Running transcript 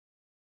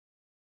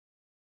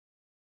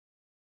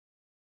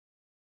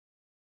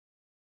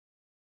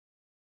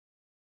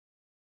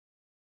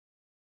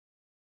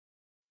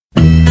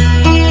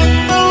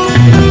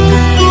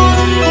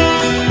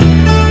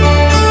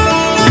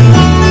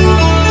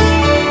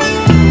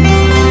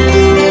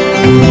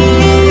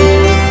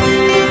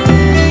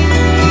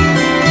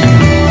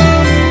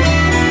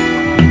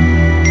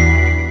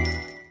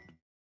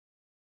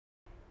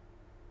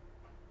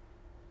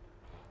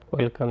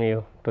welcome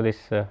you to this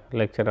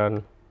lecture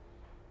on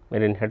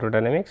marine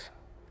hydrodynamics.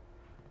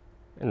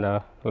 In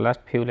the last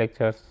few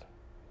lectures,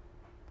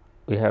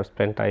 we have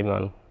spent time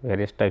on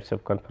various types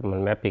of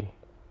conformal mapping.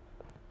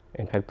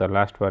 In fact, the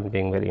last one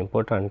being very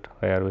important,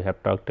 where we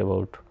have talked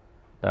about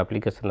the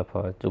application of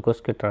a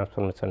Joukowsky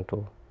transformation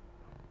to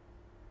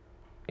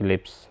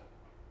ellipse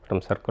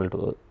from circle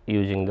to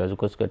using the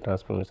Joukowsky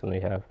transformation we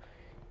have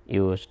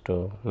used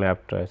to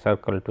map a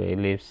circle to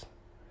ellipse.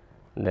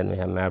 Then we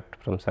have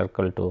mapped from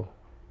circle to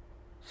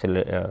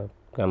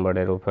gambered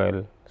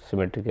aerofoil,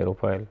 symmetric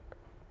aerofoil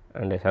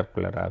and a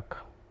circular arc.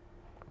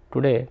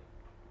 Today,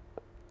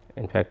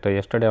 in fact,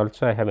 yesterday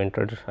also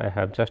I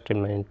have just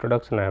in my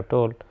introduction I have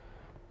told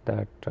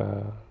that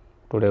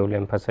today we will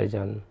emphasize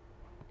on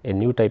a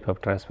new type of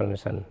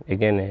transformation,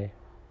 again a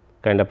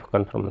kind of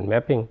conformal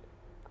mapping,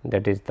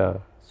 that is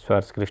the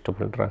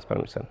Schwarz-Christoffel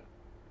transformation.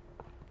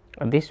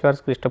 This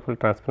Schwarz-Christoffel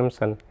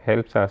transformation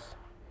helps us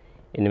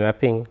in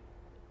mapping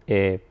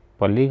a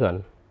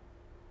polygon,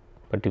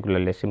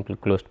 particularly a simple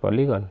closed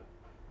polygon,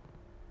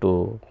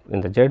 to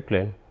in the z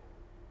plane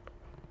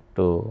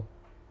to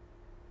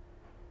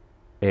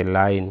a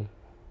line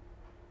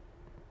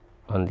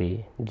on the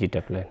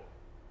zeta plane.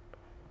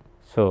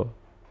 So,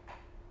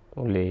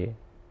 only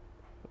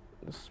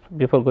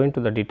before going to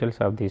the details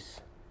of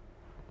this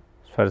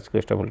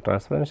Schwarz-Christoffel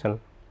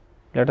transformation,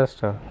 let us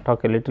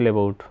talk a little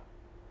about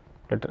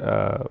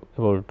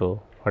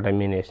what I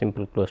mean a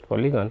simple closed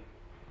polygon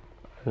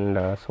and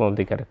some of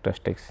the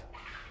characteristics.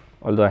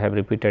 Although I have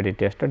repeated it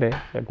yesterday,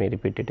 let me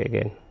repeat it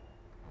again.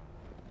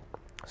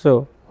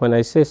 So, when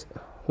I say,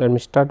 let me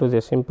start with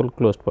a simple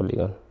closed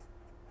polygon.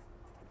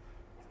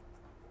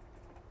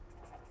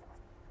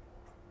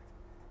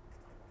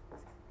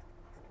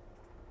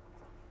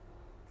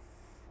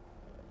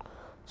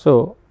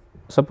 So,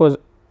 suppose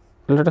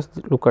let us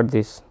look at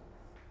this.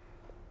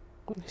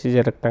 This is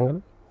a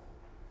rectangle.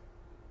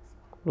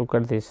 Look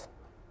at this.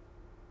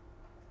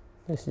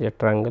 This is a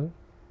triangle.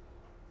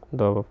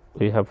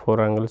 We have 4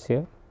 angles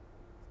here.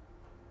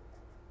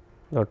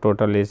 The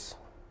total is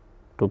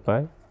 2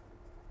 pi,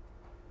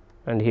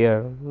 and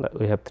here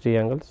we have 3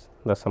 angles.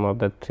 The sum of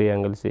the 3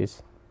 angles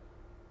is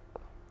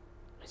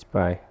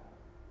pi.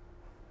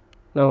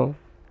 Now,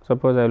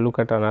 suppose I look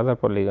at another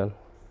polygon.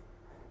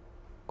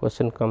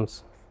 Question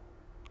comes,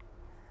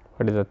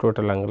 what is the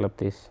total angle of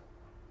this?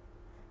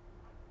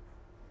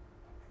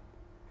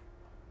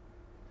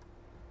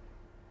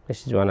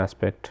 This is one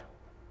aspect,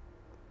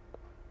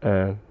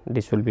 and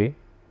this will be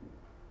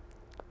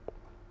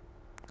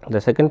the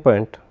second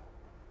point.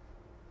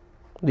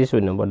 This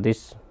we know, but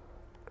this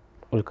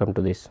will come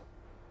to this.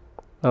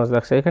 Now,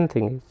 the second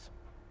thing is,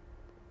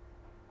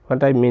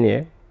 what I mean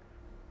a,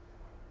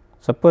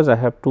 suppose I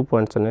have 2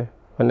 points on a,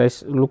 when I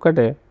look at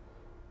a,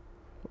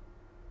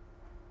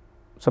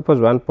 suppose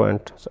one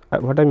point, so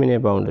what I mean a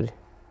boundary.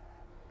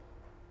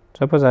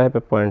 Suppose I have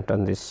a point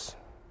on this,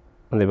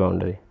 on the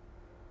boundary,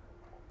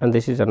 and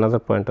this is another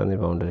point on the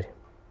boundary.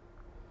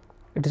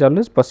 It is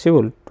always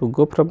possible to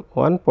go from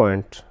one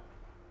point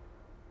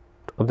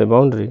of the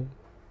boundary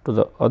to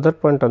the other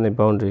point on the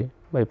boundary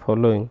by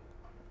following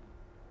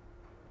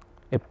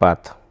a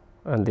path,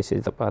 and this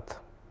is the path,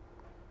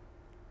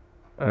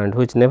 and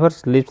which never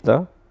leaves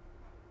the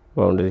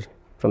boundary.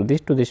 From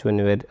this to this, when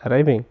we are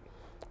arriving,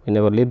 we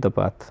never leave the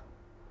path,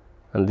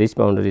 and this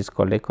boundary is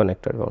called a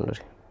connected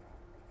boundary.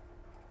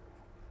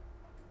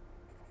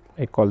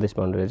 I call this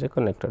boundary as a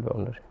connected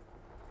boundary.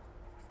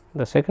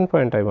 The second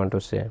point I want to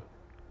say,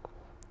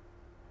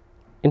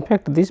 in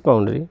fact, this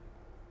boundary,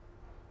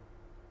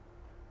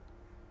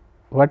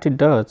 what it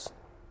does,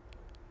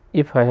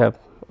 if I have,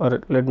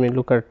 or let me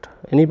look at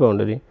any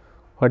boundary,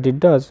 what it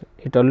does,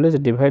 it always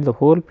divides the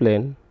whole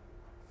plane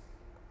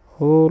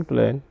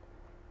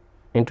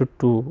into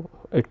 2,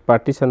 it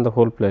partitions the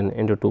whole plane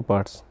into 2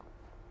 parts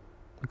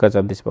because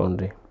of this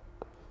boundary.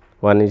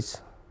 One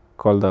is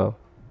called the,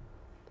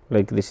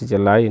 like this is a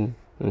line,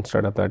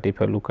 instead of that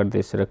if I look at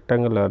this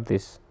rectangle or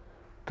this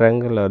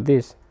triangle or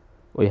this,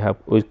 we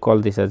call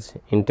this as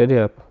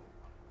interior.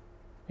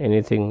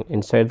 Anything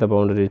inside the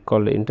boundary is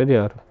called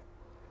interior.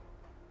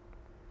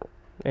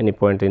 Any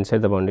point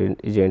inside the boundary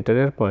is an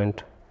interior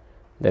point.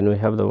 Then we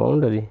have the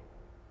boundary,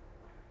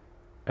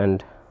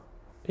 and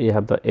we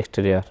have the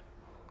exterior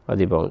or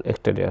the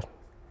exterior.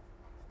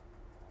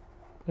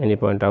 Any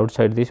point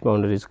outside this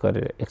boundary is called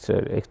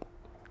exterior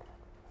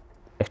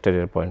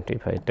point.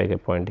 If I take a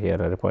point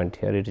here or a point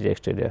here, it is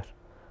exterior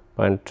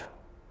point,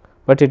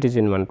 but it is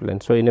in one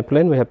plane. So, in a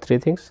plane we have 3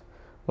 things.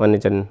 One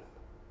is it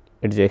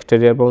is the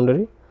exterior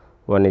boundary,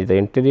 one is the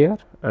interior,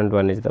 and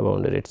one is the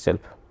boundary itself.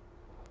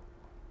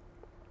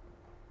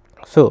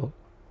 So,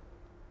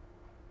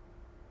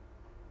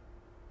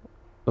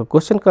 the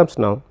question comes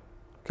now,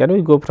 can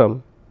we go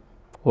from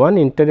one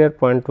interior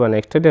point to an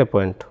exterior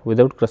point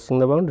without crossing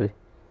the boundary?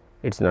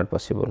 It is not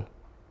possible.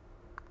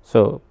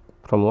 So,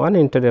 from one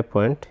interior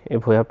point,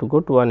 if we have to go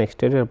to one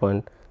exterior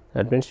point,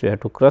 that means we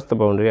have to cross the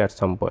boundary at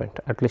some point,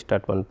 at least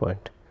at one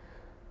point.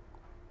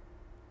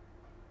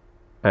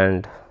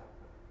 And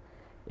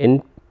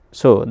in,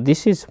 so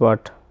this is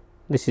what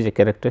This is a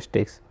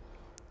characteristics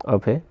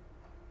of a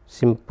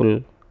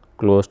simple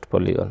closed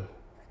polygon.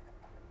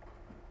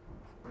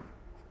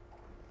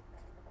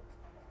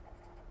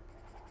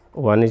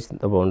 One is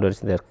the boundaries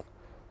there,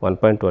 one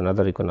point to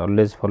another you can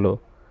always follow,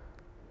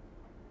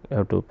 you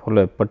have to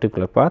follow a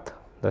particular path.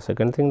 The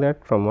second thing,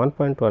 that from one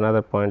point to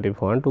another point, if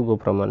you want to go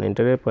from an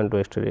interior point to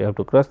exterior, you have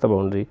to cross the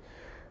boundary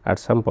at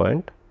some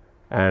point,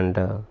 and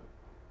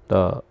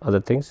the other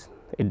things,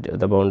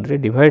 the boundary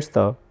divides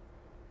the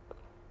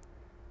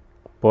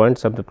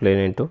points of the plane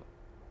into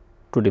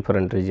two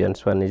different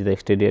regions. One is the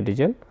exterior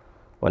region,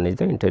 one is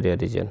the interior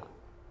region,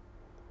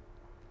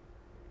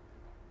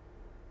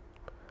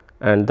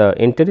 and the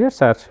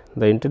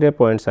interior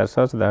points are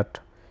such that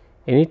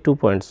any two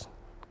points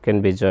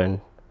can be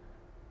joined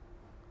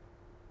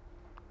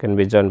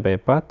by a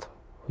path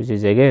which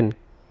is again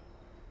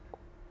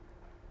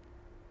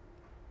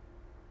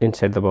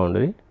inside the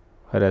boundary,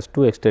 whereas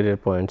two exterior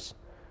points,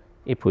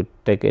 if we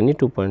take any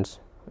two points,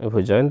 if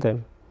we join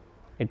them,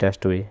 it has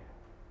to be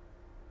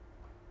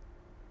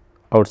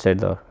outside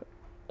the,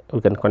 we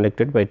can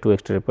connect it by two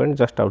exterior points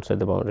just outside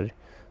the boundary.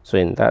 So,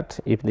 in that,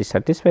 if they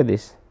satisfy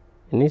this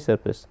any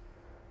surface,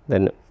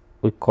 then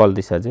we call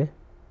this as a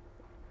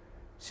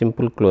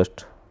simple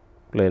closed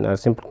plane or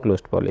simple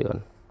closed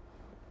polygon.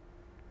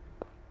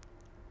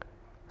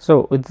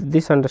 So, with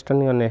this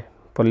understanding on a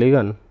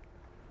polygon,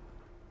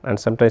 and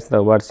sometimes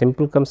the word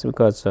simple comes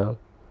because at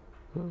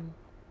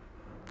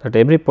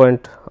every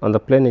point on the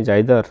plane is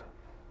either,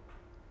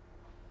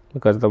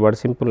 because the word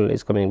simple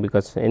is coming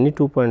because any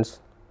two points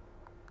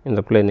in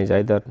the plane is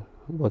either,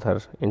 both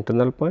are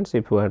internal points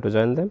if you have to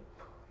join them,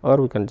 or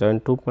we can join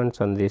two points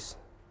on this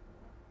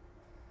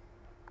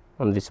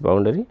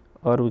boundary,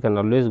 or we can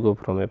always go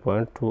from a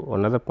point to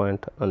another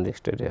point on the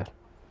exterior,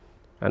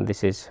 and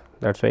this is,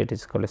 that is why it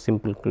is called a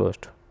simple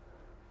closed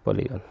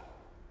polygon.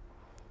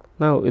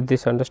 Now, with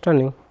this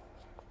understanding,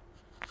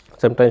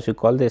 sometimes we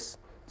call this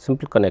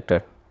simple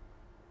connected,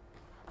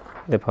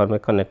 they form a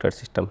connected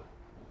system,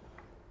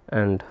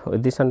 and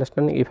with this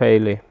understanding, if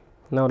I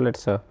now let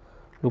us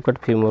look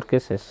at few more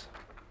cases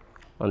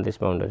on this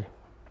boundary.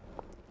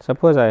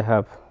 Suppose I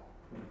have,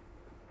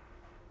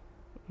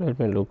 let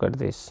me look at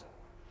this,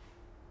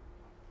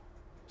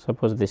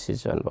 suppose this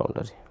is one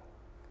boundary,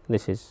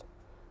 this is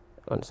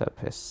one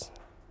surface.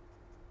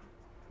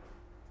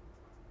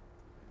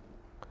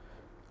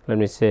 Let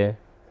me say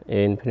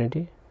A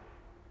infinity,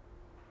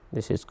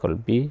 this is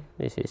called B,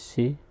 this is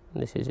C,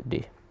 this is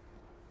D,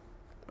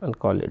 and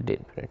call it D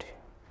infinity.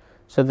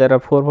 So, there are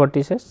four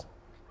vertices,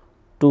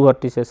 two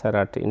vertices are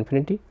at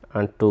infinity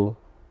and two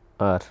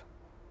are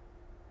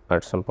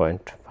at some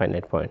point,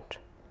 finite point,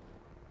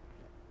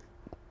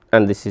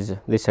 and this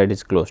side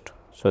is closed.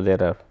 So,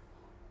 there are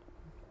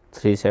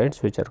three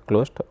sides which are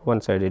closed, one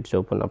side is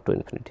open up to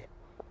infinity.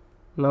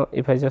 Now,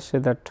 if I just say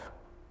that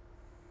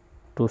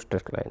two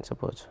straight lines,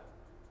 suppose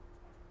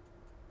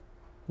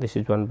this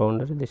is one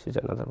boundary, this is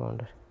another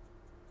boundary,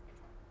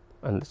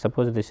 and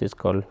suppose this is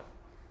called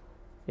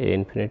A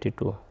infinity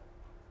to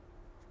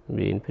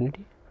B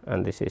infinity,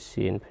 and this is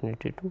C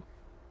infinity to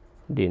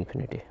D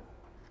infinity.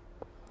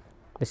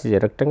 This is a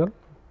rectangle,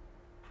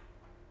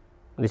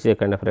 this is a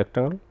kind of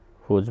rectangle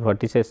whose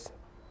vertices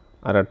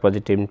are at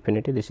positive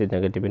infinity, this is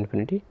negative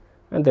infinity,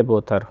 and they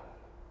both are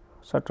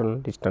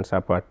certain distance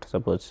apart,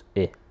 suppose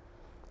A.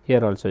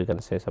 Here also you can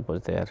say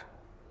suppose they are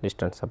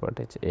distance apart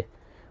is A,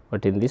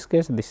 but in this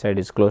case this side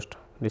is closed,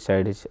 this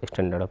side is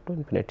extended up to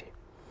infinity.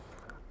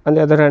 On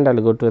the other hand, I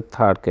will go to a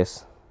third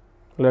case.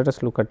 Let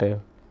us look at a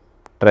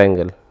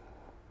triangle.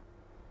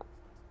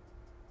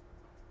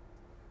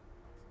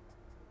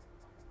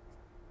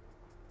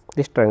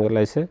 This triangle,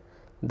 I say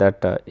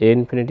that A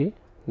infinity,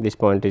 this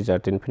point is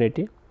at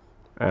infinity,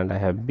 and I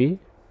have B,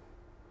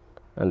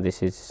 and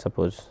this is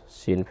suppose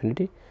C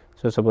infinity.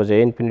 So, suppose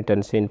A infinity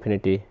and C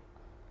infinity,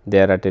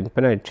 they are at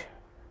infinite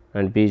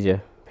and B is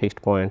a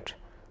fixed point,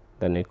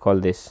 then we call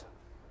this,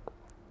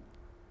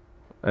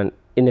 and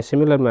in a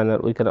similar manner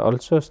we can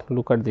also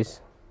look at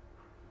this.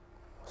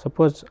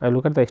 Suppose I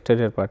look at the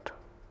exterior part,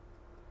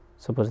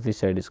 suppose this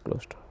side is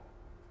closed.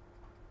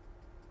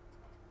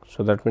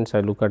 So, that means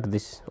I look at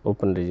this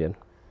open region,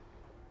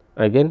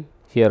 again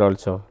here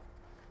also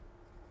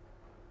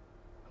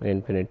A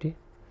infinity,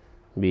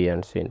 B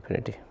and C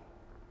infinity.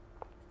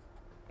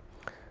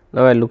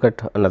 Now, I look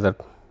at another,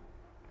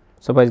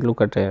 suppose I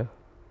look at I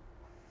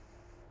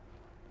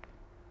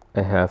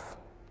have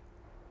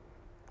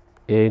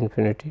A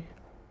infinity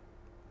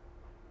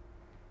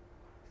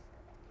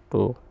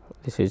to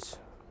this is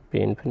B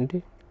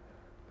infinity,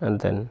 and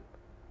then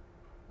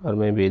or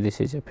maybe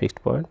this is a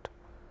fixed point,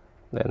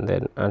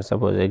 then and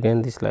suppose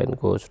again this line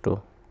goes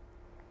to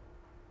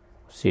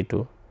C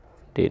to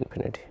D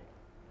infinity.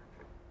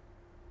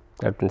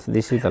 That means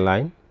this is the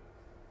line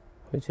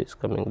which is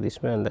coming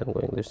this way and then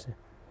going this way.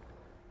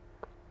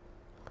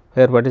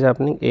 Here what is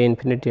happening, A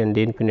infinity and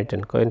D infinity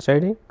are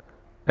coinciding,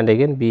 and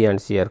again B and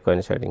C are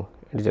coinciding.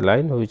 It is a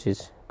line which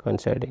is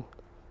coinciding,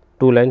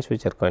 two lines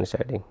which are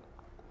coinciding.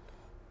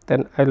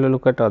 Then I will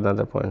look at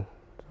another point,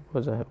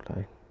 suppose I have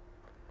line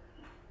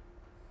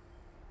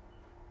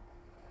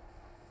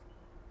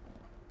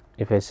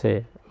if I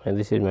say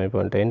this is my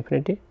point A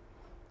infinity,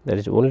 there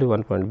is only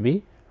one point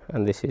B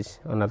and this is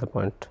another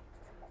point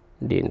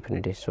D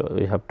infinity. So,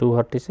 we have two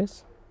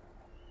vertices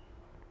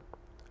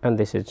and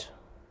this is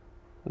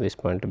this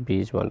point B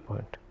is one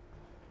point.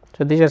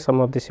 So, these are some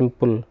of the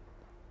simple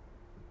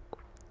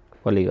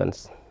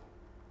polygons.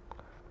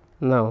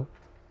 Now,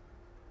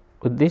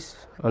 with this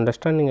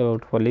understanding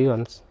about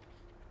polygons,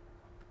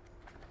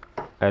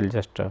 I will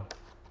just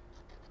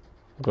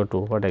go to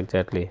what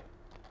exactly.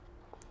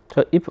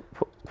 So, if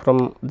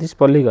from this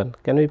polygon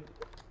can we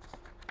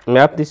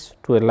map this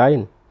to a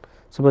line,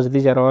 suppose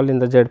these are all in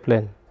the z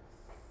plane,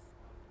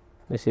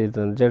 this is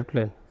the z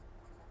plane,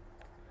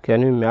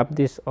 can we map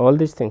this all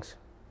these things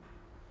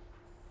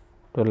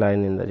to a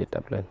line in the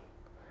zeta plane,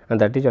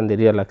 and that is on the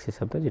real axis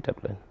of the zeta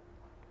plane.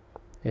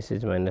 This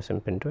is minus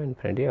infinity to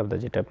infinity of the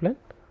zeta plane.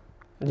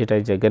 Zeta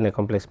is again a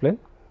complex plane.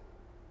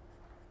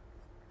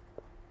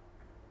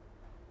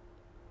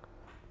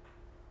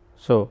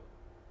 So,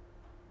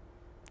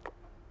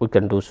 we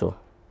can do so.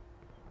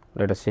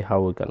 Let us see how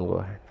we can go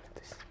ahead with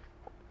this,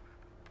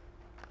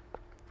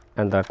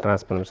 and the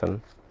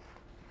transformation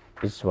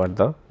is what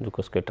the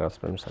Joukowski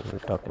transformation we will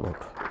talk about.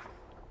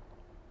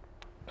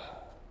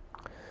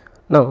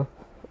 Now,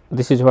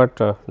 this is what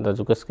the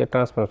Joukowski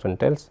transformation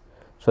tells.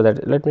 So,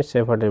 that let me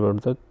say what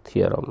about the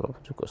theorem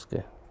of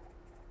Joukowski.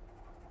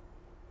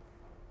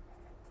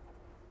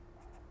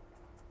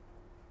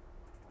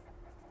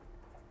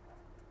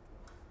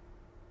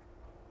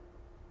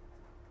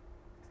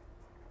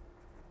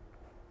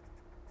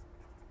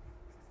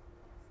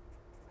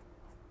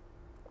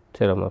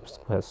 Theorem of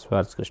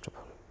Schwarz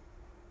Christoffel.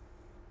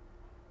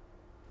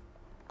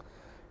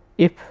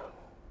 If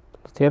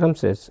the theorem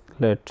says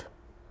let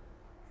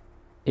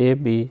A,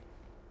 B,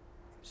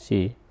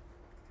 C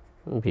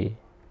be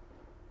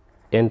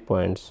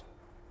endpoints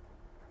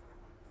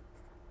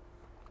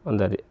on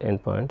the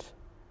endpoints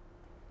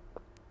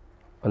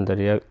on the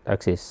real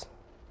axis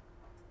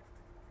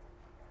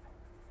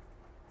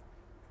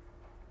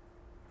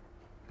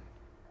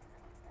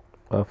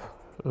of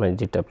my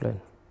zeta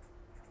plane.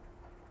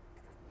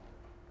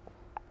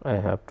 I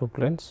have two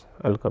planes,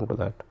 I will come to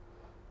that,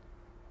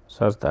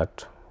 such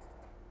that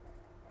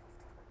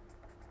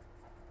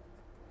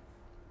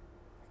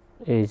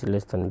A is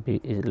less than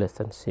B is less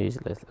than C is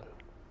less than,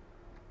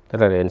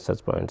 there are n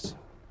such points.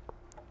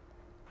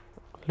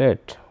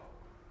 Let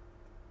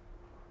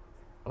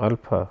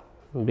alpha,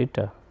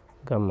 beta,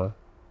 gamma,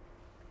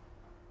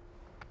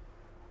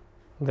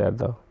 they are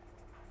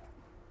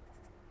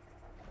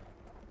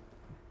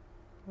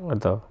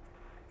the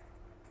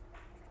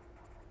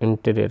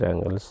interior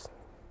angles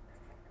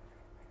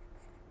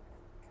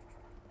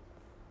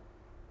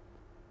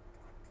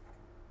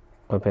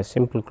of a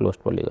simple closed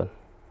polygon.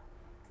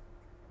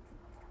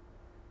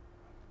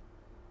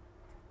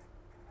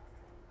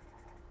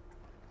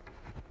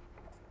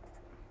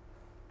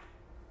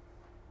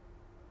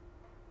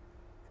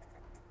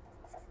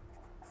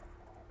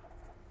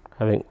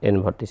 Having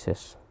n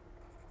vertices.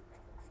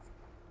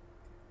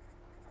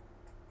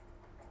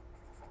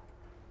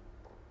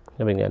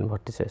 Having n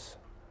vertices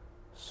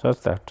such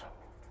that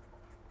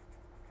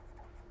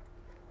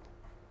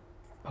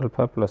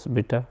alpha plus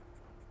beta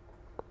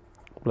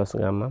plus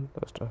gamma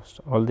plus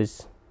all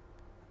these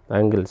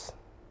angles,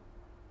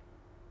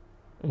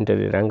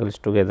 interior angles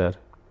together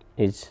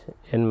is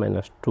n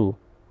minus 2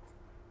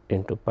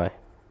 into pi.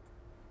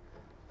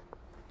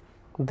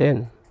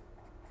 Then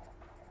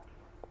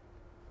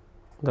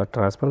the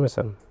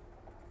transformation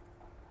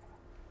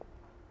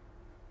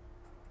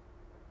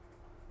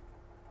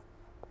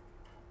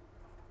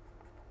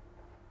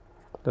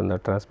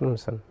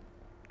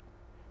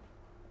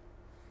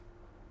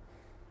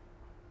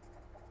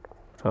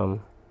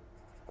from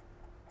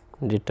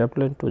zeta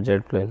plane to z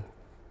plane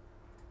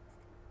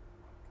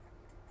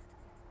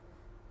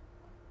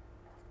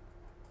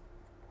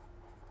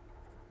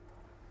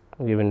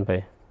given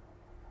by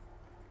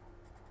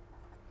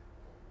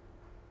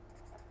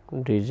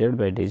dz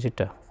by d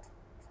zeta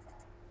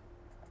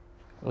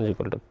is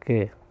equal to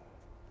k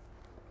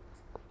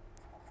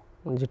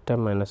zeta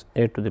minus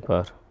a to the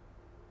power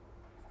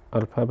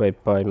alpha by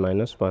pi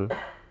minus 1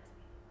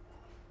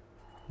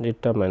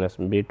 zeta minus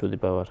b to the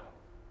power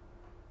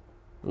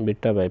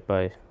beta by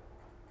pi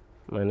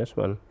minus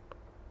 1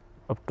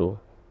 up to,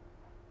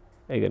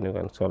 again you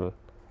can solve,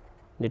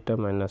 zeta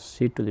minus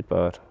c to the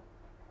power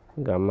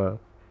gamma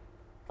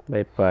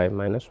by pi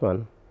minus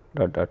 1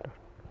 dot dot.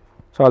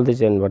 So, all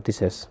these n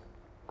vertices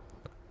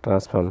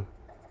transform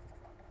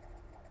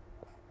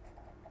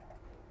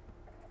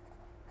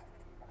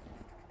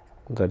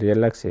the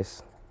real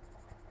axis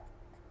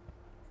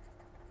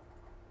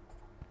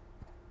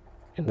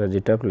in the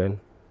zeta plane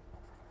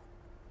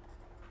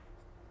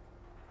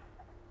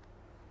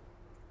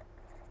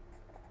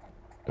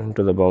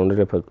into the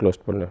boundary of a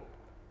closed polygon.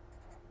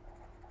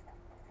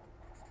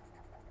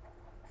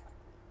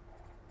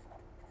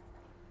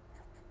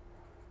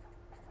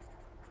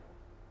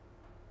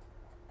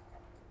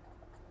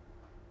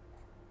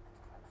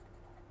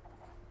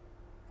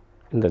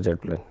 In the z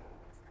plane.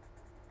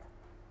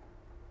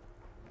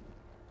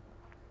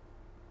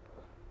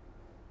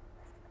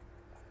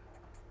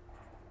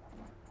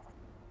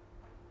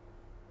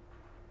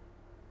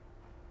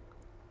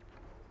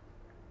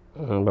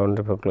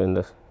 boundary for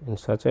closure in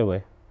such a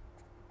way,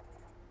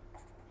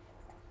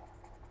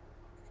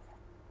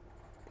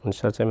 in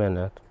such a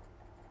manner,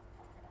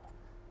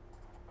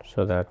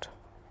 so that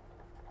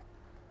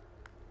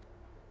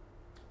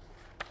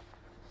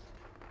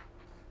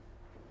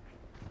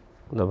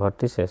the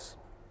vertices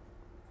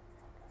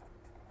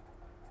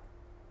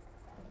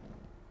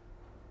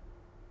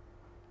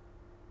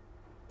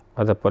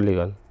of the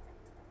polygon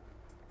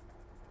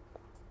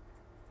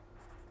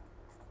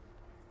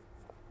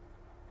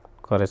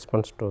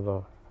corresponds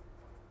to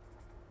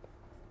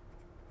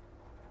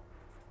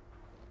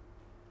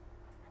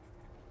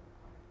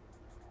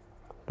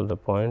the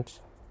points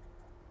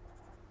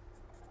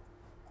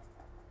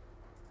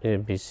A,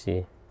 B,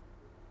 C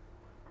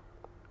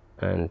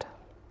and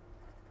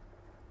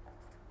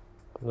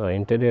the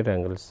interior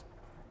angles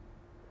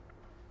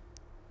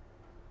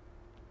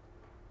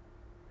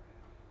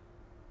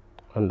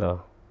on the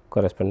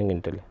corresponding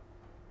interval.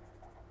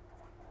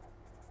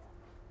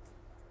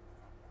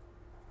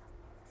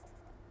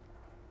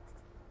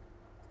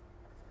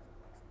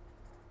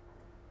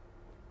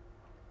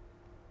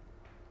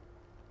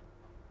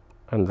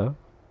 And the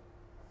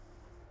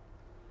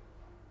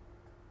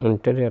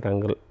interior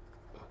angle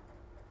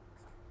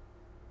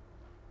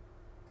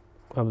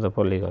of the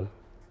polygon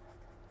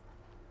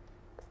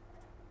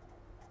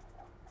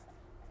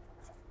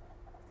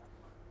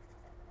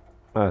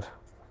are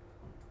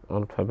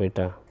alpha,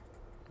 beta,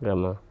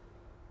 gamma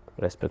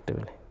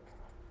respectively.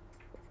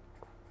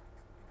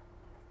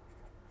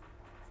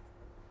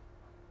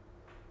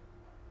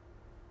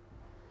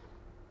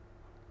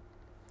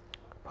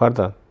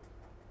 Further,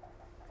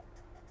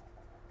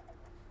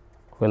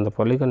 when the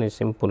polygon is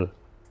simple,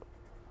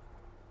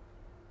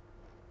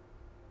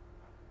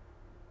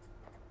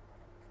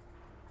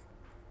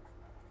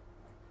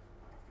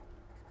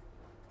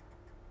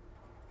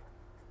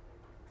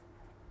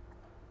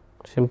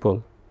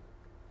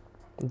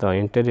 the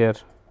interior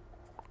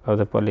of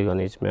the polygon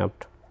is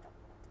mapped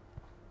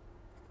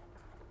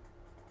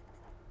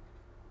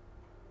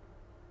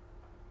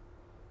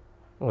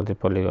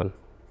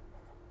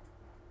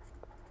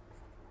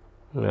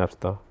maps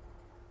the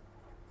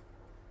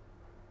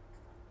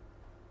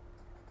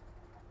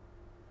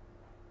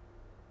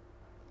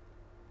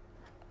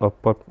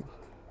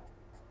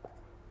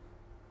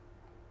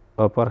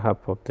upper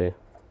half of the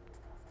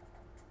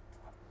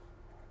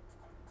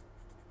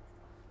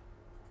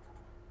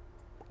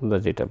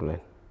zeta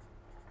plane,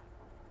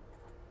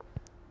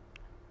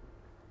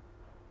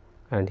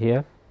 and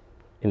here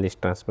in this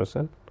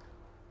transformation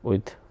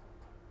with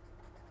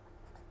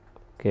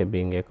k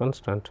being a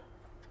constant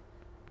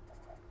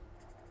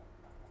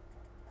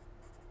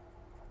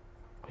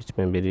which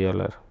may be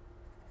real or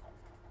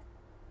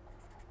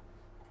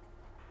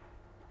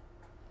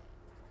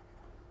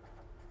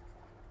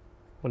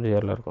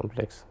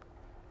complex.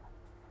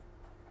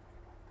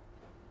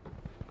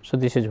 So,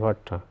 this is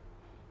what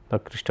the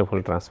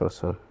Christoffel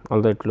transformation,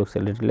 although it looks a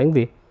little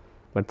lengthy,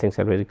 but things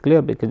are very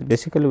clear, because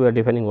basically we are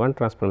defining one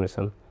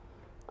transformation,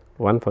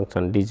 one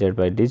function dz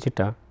by d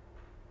zeta,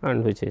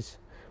 and which is,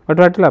 but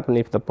what will happen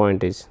if the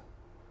point is,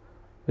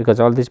 because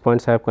all these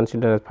points I have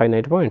considered as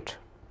finite point.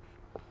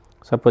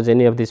 Suppose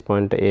any of these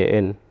point a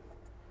n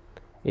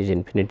is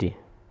infinity,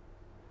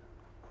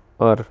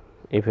 or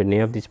if any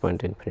of these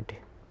point infinity,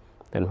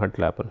 then what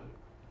will happen?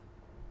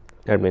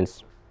 That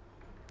means,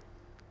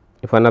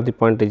 if one of the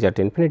point is at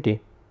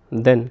infinity,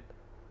 then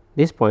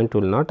this point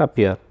will not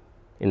appear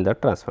in the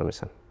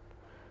transformation.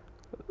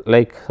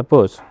 Like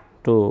suppose,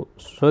 to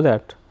show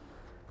that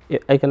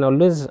I can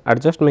always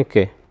adjust my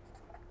k,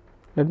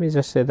 let me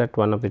just say that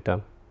one of the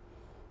term,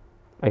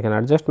 I can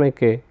adjust my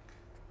k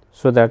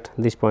so that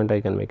this point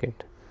I can make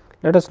it.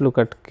 Let us look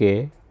at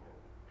k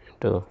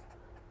into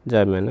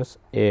j minus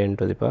a n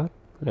to the power,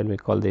 let me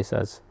call this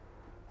as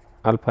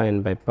alpha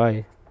n by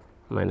pi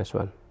minus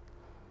 1,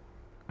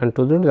 and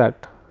to do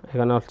that I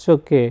can also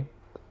k,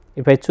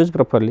 if I choose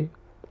properly,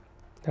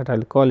 that I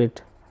will call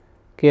it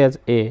k as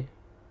a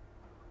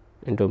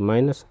into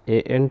minus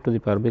a n to the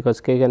power,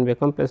 because k can be a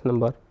complex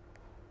number,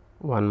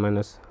 1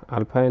 minus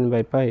alpha n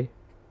by pi,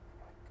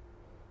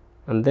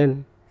 and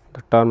then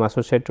the term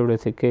associated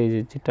with k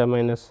is zeta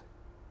minus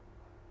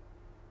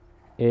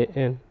a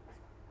n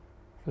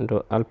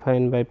into alpha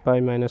n by pi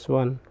minus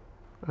 1,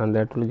 and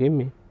that will give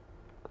me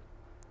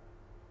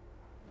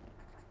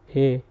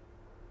a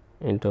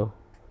into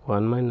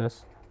 1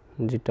 minus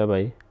zeta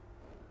by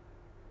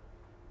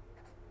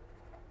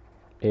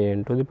a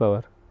n to the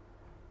power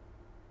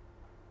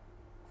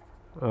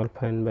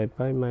alpha n by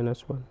pi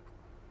minus 1,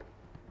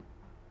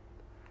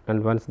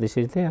 and once this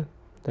is there,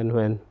 then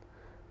when,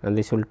 and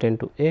this will tend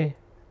to a,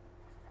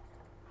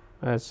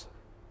 as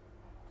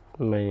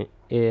my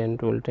a n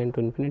will tend to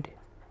infinity.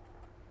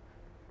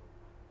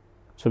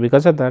 So,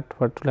 because of that,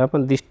 what will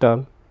happen, this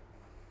term,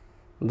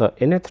 the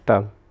nth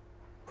term,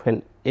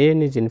 when a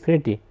n is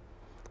infinity,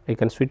 I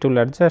can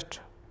suitably adjust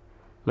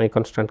my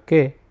constant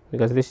k,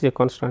 because this is a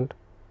constant,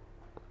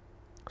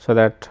 so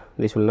that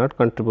this will not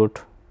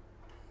contribute,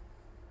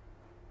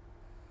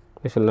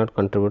 this will not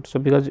contribute. So,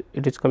 because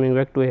it is coming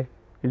back to a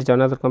it is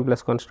another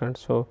complex constant.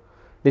 So,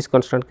 this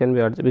constant can be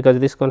adjusted, because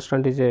this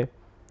constant is a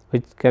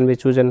which can be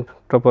chosen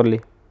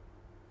properly.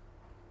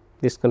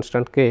 This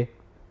constant k,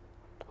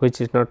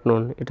 which is not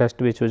known, it has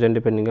to be chosen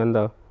depending on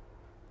the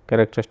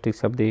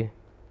characteristics of the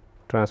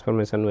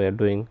transformation we are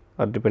doing,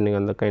 or depending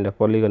on the kind of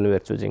polygon we are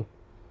choosing.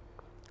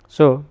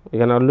 So, we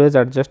can always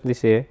adjust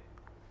this a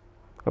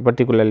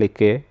particularly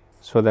k.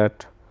 So,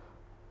 that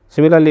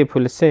similarly, if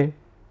we will say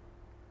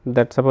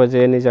that suppose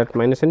n is at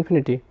minus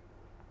infinity,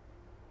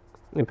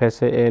 if I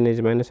say n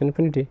is minus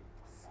infinity,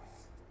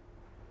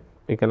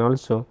 we can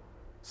also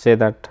say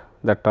that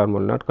that term will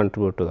not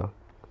contribute to the.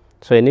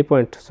 So, any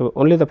point, so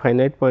only the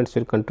finite points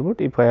will contribute.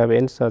 If I have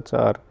n such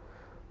are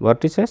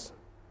vertices,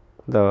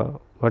 the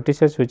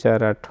vertices which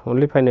are at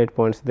only finite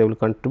points, they will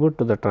contribute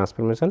to the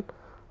transformation,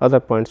 other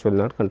points will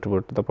not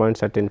contribute. The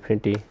points at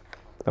infinity,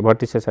 the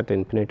vertices at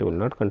infinity will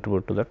not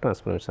contribute to the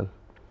transformation.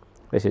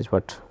 This is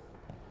what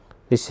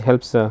this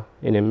helps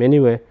in a many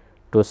way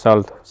to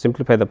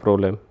simplify the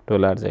problem to a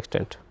large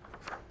extent.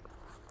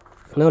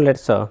 Now, let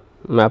us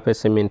map a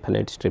semi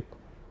infinite strip.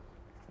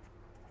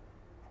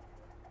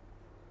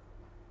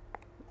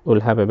 We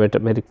will have a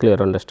very clear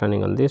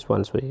understanding on this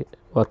once we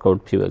work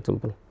out few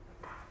example.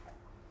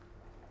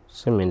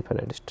 Semi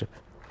infinite strip.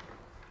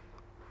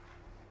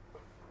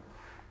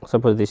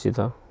 Suppose this is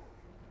the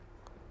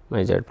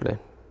my z plane.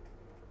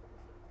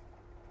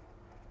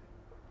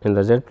 In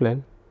the z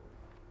plane,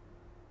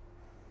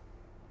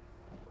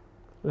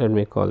 let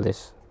me call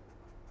this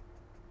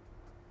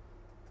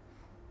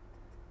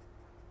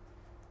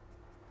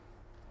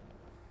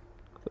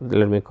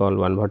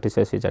one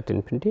vertices is at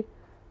infinity,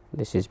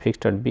 this is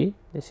fixed at b,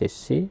 this is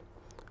c,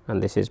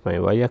 and this is my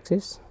y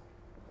axis,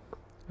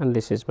 and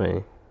this is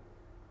my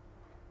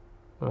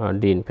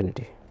d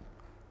infinity.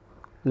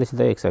 This is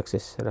the x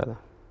axis, rather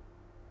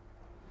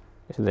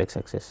this is the x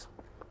axis.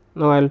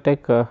 Now, I will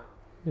take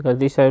because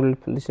this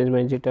is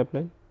my zeta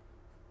plane.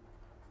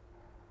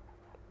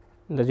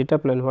 In the zeta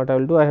plane, what I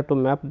will do, I have to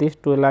map this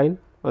to a line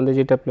on the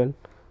zeta plane.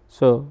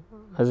 So,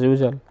 as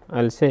usual,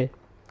 I will say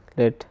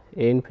let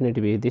a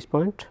infinity be this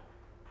point,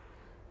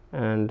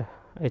 and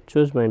I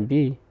choose my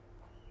b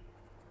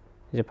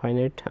is a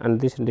finite, and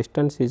this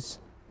distance is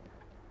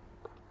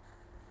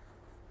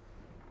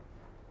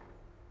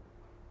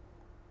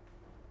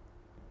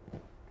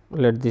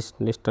let this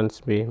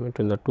distance be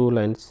between the two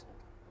lines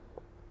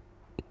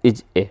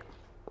is a.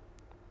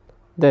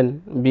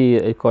 Then b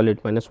I call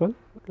it -1.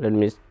 Let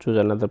me choose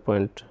another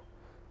point,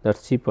 that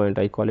c point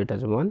I call it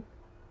as 1,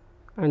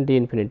 and d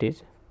infinity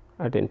is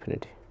at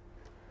infinity.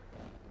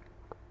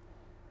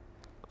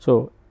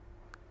 So,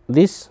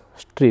 this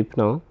strip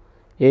now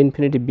a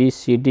infinity b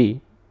c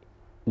d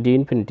d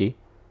infinity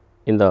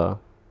in the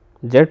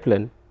z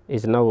plane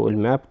is now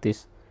will map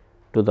this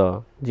to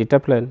the zeta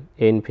plane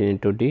a infinity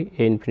to d,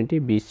 a infinity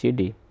b c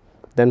d.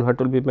 Then what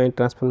will be my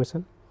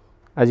transformation?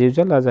 As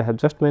usual, as I have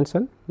just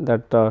mentioned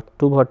that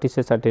two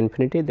vertices at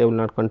infinity, they will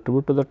not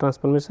contribute to the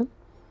transformation,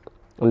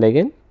 and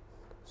again.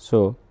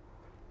 So,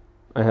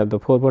 I have the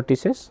 4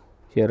 vertices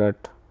here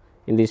at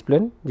in this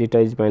plane, zeta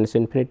is minus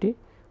infinity,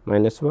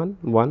 -1,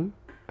 1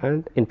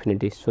 and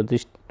infinity. So,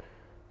 this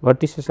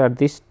vertices at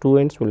these two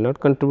ends will not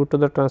contribute to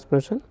the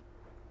transformation.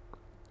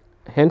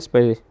 Hence,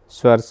 by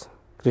Schwarz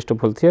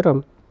Christoffel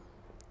theorem,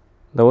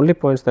 the only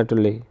points that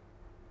will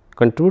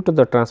contribute to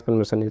the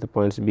transformation is the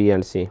points b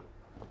and c.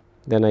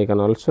 Then I can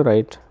also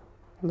write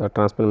the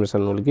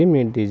transformation will give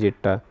me d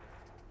zeta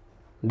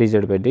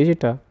dz by d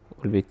zeta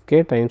will be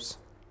k times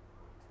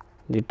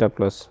zeta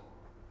plus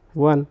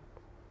 1,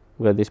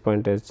 where this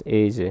point as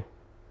a is a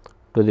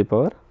to the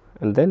power,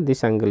 and then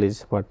this angle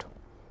is what?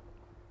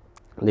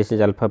 This is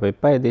alpha by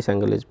pi, this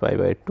angle is pi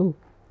by 2.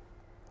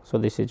 So,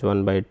 this is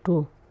 1 by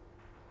 2,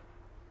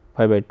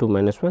 pi by 2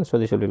 minus 1. So,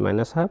 this will be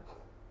minus half,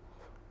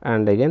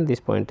 and again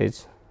this point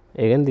is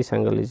again this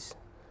angle is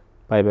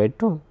pi by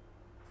 2,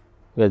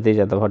 because these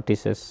are the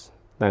vertices,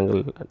 the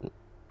angle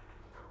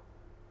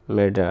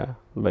made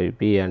by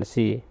b and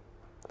c,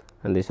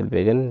 and this will be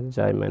again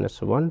xi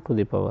minus 1 to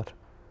the power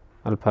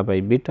alpha by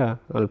beta,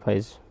 alpha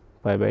is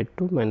pi by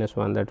 2 minus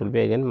 1, that will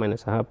be again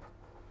minus half,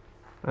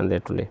 and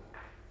that will be,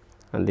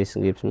 and this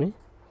gives me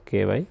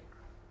k by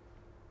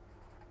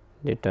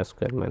zeta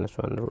square minus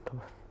 1 root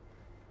over.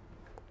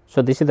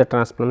 So, this is the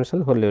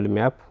transformation where we will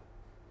map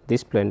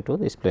this plane to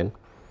this plane.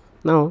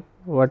 Now,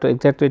 what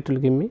exactly it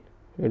will give me?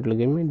 It will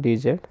give me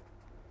dz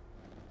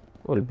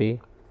will be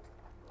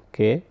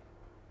k,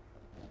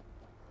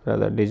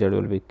 rather dz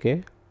will be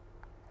k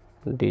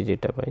d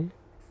zeta by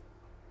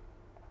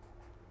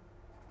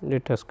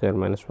zeta square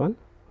minus 1.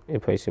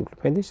 If I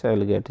simplify this, I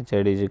will get z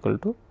is equal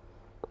to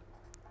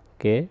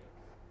k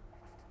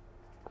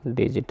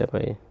d zeta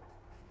by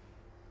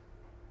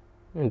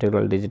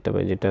integral d zeta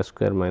by zeta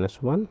square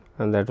minus 1,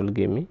 and that will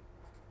give me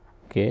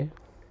k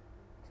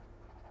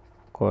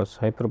cos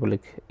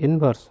hyperbolic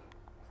inverse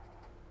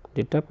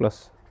zeta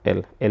plus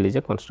L. L is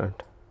a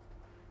constant.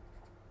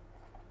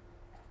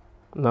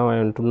 Now, I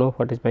want to know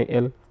what is my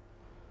L,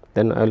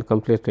 then I will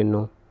completely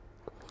know.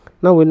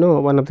 Now, we know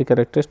one of the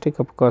characteristic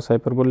of cos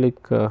hyperbolic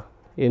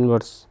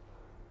inverse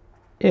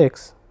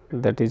x,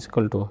 that is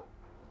equal to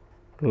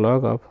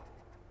log of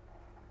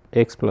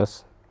x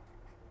plus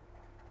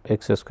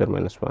x square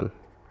minus 1.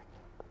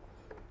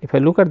 If I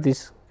look at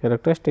these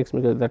characteristics,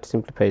 because that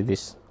simplifies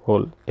this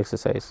whole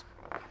exercise.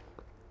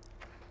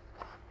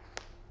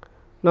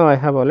 Now, I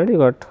have already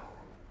got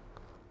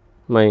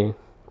my,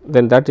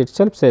 then that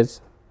itself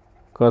says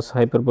cos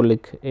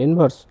hyperbolic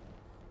inverse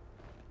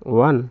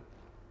 1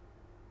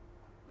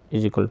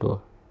 is equal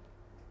to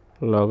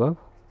log of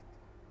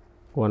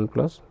 1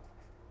 plus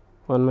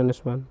 1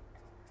 minus 1,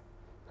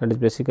 that is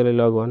basically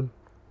log 1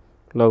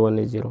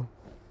 is 0.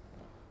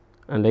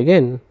 And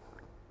again,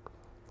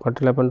 what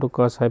will happen to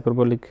cos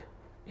hyperbolic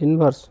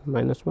inverse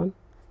minus 1,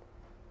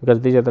 because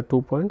these are the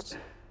 2 points,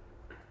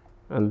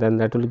 and then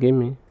that will give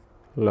me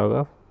log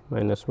of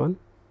minus 1,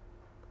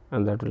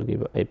 and that will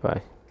give I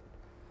pi.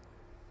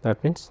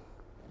 That means,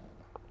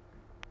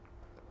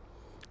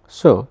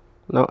 so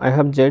now I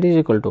have z is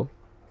equal to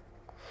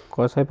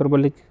cos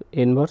hyperbolic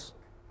inverse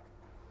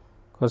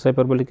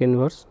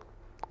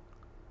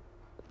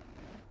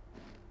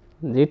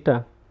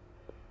zeta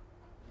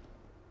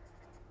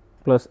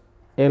plus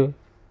L.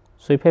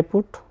 So, if I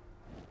put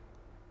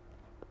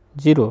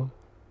 0,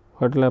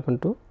 what will happen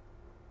to,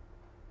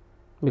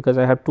 because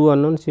I have 2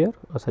 unknowns here,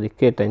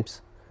 k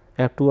times,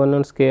 I have 2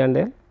 unknowns k and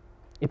L.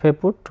 If I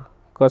put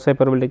cos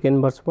hyperbolic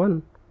inverse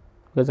 1,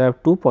 because I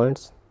have 2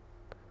 points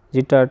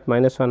zeta at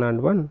minus 1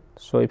 and 1.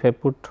 So, if I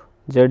put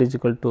z is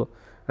equal to,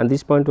 and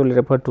this point will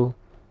refer to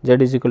z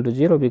is equal to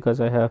 0,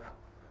 because I have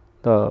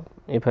the,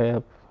 if I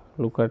have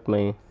look at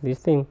my this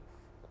thing,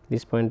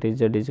 this point is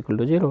z is equal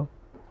to 0,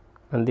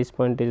 and this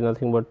point is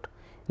nothing but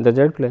in the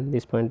z plane,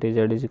 this point is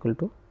z is equal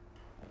to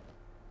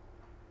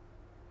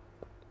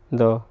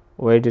the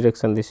y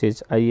direction, this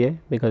is I a,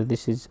 because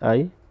this is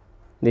I,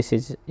 this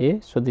is a.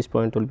 So, this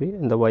point will be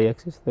in the y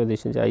axis, so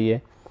this is I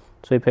a.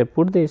 So, if I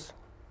put this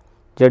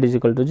z is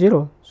equal to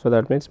 0, so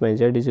that means my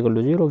z is equal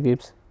to 0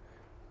 gives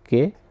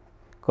k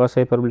cos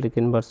hyperbolic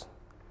inverse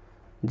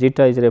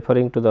zeta is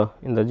referring to the,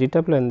 in the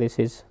zeta plane, this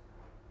is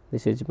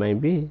my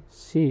b,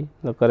 c,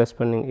 the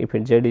corresponding, if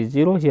it z is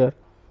 0 here,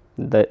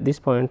 this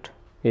point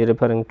is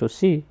referring to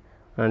c,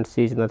 and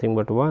c is nothing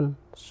but 1.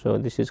 So,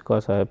 this is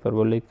cos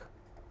hyperbolic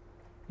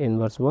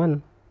inverse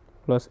 1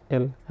 plus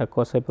L,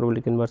 cos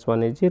hyperbolic inverse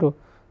 1 is 0.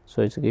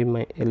 So, it give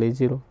my L is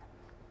 0.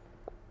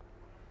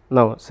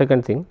 Now,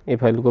 second thing,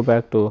 if I will go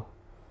back to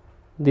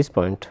this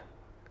point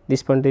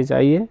is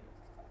I a.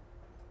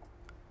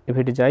 If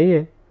it is I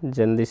a,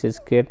 then this is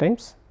k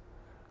times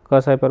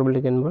cos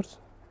hyperbolic inverse,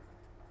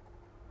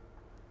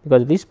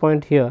 because this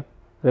point here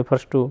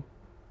refers to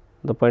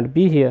the point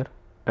b here,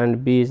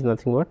 and b is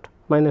nothing but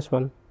minus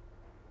 1,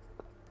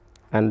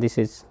 and this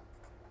is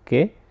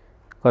k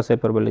cos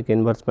hyperbolic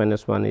inverse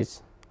minus 1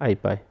 is I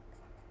pi.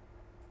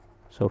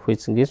 So,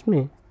 which gives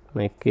me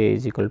my k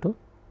is equal to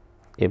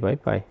a by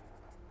pi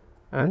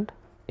and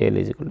L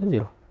is equal to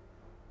 0.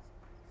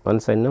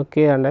 Once I know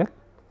k and L,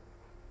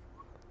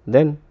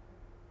 then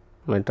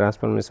my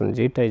transformation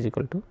zeta is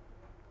equal to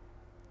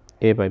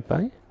a by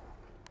pi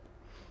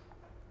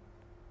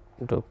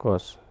into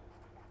cos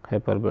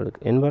hyperbolic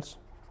inverse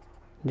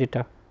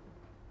zeta,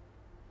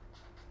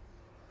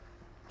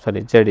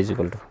 sorry, z is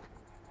equal to,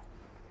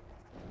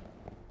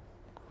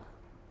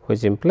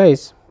 which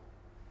implies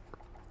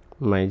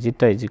my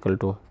zeta is equal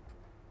to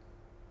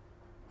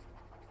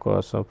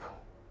cos of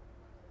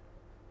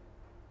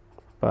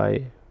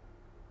pi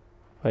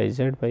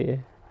z by a.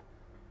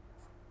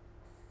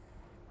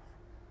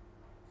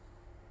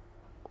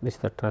 This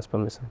is the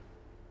transformation.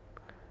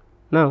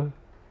 Now,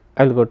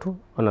 I will go to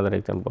another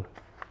example.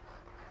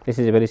 This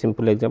is a very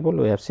simple example.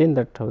 We have seen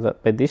that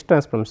by this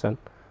transformation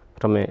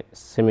from a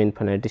semi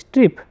infinite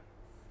strip,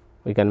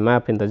 we can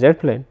map in the z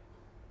plane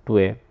to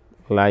a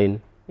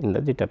line in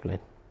the zeta plane.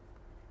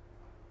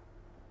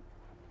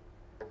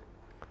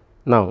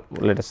 Now,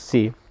 let us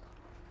see,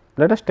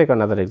 let us take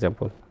another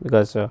example,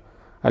 because I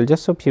will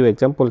just show few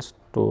examples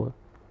to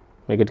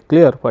make it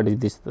clear what is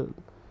this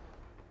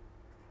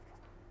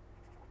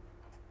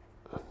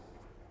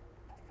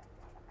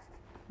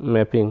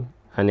mapping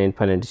an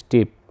infinite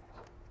strip.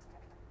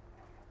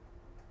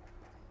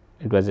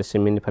 It was a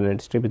semi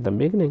infinite strip in the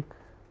beginning.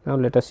 Now,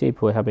 let us see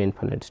if we have an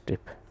infinite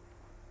strip.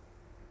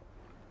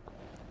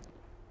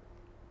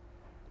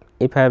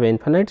 If I have an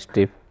infinite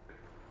strip,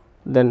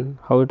 then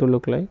how it will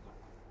look like?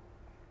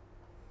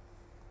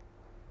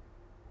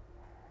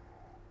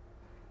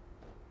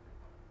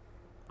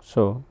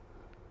 So,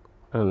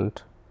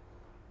 and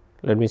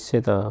let me say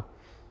the,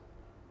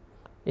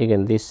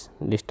 again this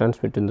distance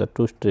between the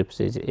two strips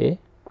is a.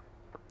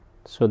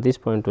 So, this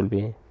point will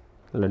be,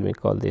 let me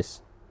call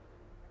this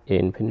a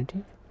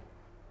infinity,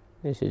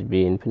 this is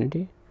b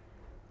infinity,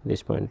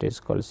 this point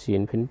is called c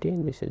infinity,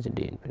 this is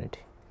d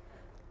infinity.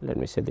 Let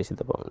me say this is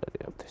the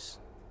boundary of this.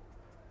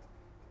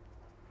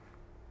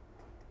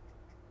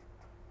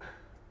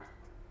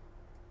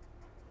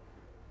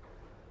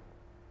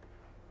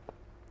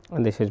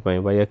 And this is my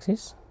y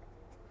axis,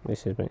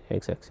 this is my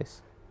x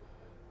axis.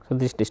 So,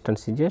 this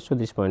distance is a. So,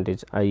 this point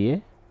is I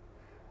a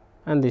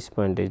and this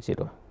point is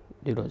 0,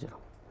 0, 0.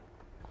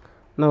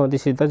 Now,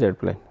 this is the z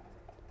plane.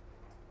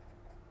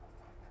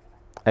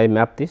 I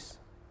map this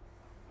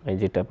my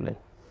zeta plane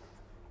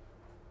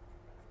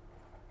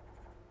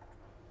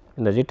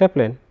in the zeta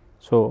plane.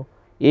 So,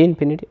 A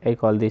infinity I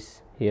call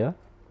this here,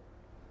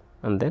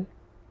 and then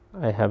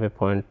I have a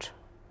point,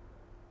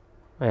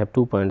 I have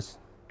 2 points,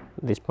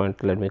 this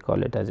point let me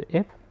call it as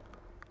F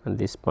and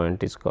this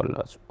point is called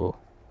as O.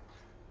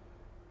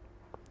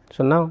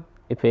 So, now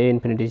if A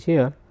infinity is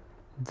here,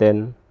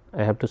 then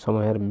I have to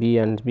somewhere B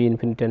and B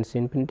infinity and C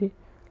infinity,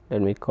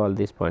 let me call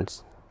these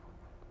points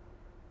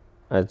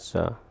as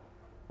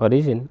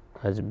origin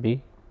as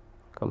B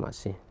comma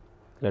C,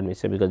 let me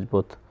say, because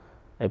both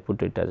I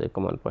put it as a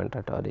common point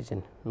at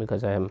origin,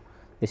 because I am,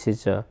 this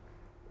is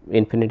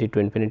infinity to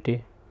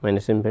infinity,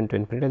 minus infinity to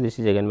infinity, this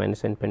is again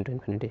minus infinity to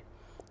infinity.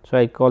 So,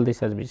 I call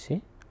this as B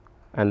C,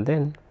 and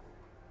then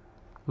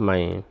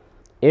my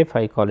F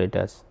I call it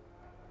as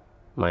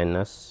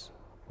minus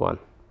 1,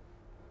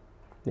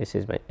 this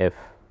is my F,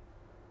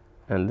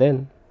 and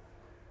then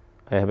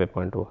I have a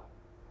point O,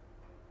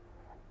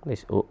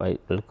 this O I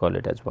will call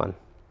it as 1,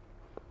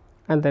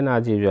 and then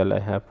as usual I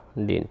have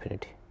D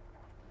infinity.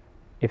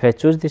 If I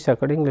choose this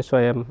accordingly, so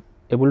I am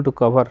able to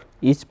cover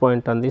each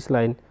point on this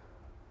line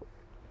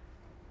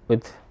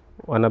with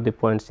one of the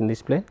points in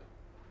this plane.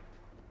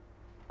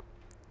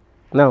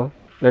 Now,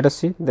 let us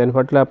see then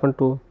what will happen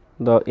to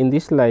the in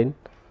this line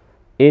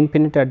A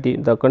infinity at D,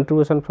 the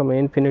contribution from A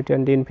infinity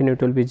and D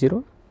infinity will be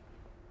 0.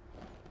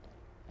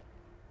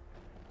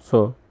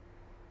 So,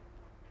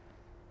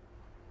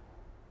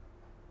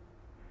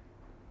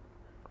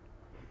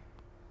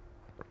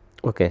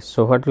 okay,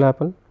 so what will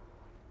happen?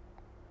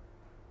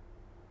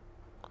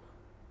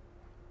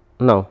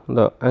 Now,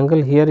 the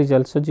angle here is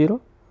also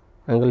 0,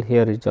 angle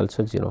here is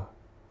also 0.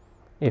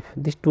 If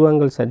these two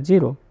angles are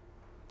 0,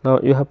 now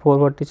you have 4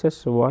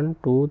 vertices 1,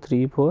 2,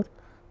 3, 4.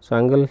 So,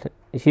 angle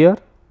here,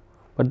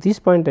 but this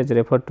point is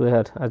referred to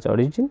here as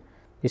origin,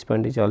 this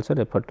point is also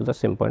referred to the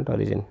same point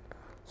origin.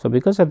 So,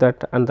 because of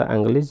that and the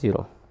angle is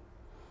 0.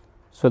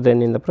 So,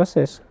 then in the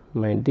process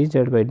my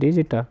dz by d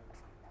zeta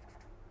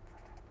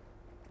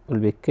will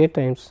be k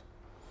times,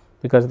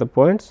 because the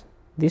points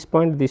this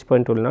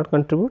point will not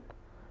contribute,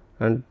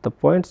 and the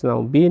points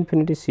now B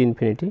infinity C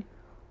infinity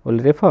will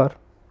refer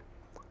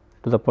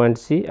to the point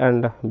C,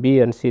 and B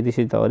and C, this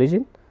is the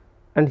origin,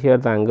 and here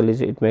the angle is,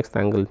 it makes the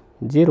angle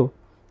 0.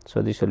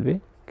 So, this will be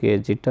k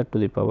zeta to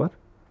the power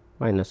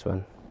minus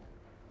 1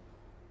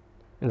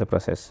 in the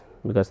process,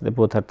 because they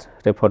both are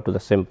referred to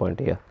the same point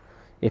here.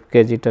 If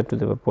k zeta to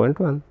the power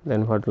 0.1,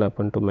 then what will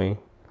happen to my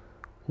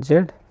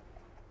z?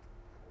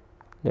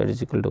 Z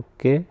is equal to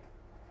k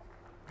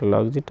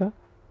log zeta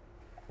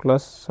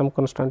plus some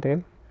constant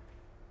L,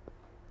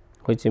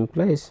 which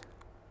implies,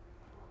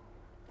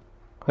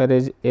 where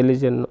is L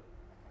is unknown,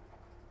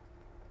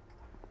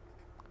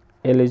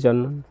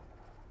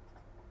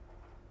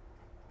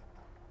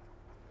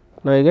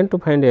 Now, again to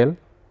find L,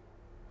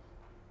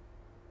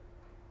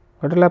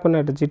 what will happen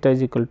at zeta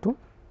is equal to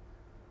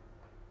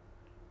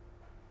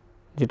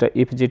zeta,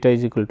 if zeta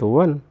is equal to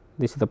 1,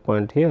 this is the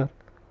point here,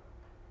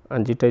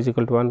 and zeta is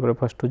equal to 1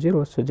 refers to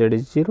 0. So, z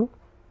is 0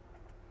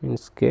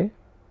 means k,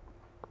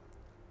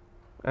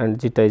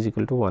 and zeta is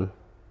equal to 1,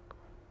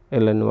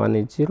 ln 1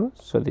 is 0.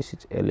 So, this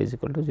is L is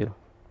equal to 0.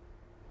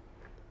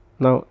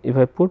 Now, if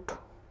I put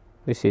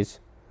this is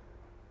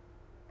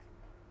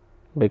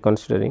by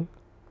considering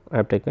I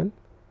have taken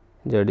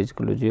z is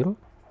equal to 0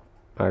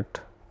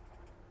 at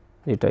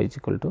zeta is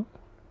equal to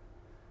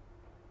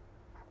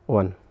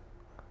 1.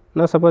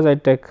 Now, suppose I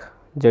take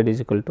z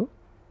is equal to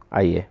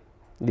I A,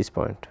 this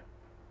point,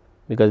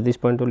 because this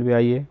point will be I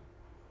A,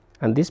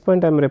 and this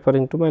point I am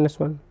referring to minus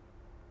 1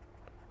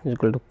 is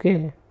equal to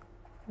k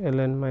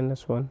ln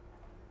minus 1,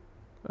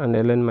 and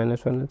ln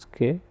minus 1 is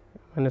k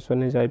minus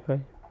 1 is I pi,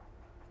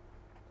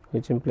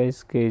 which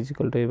implies k is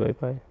equal to A by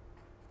pi,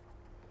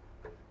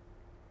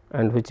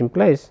 and which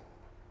implies,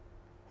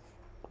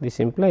 this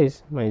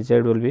implies my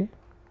z will be,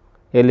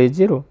 L is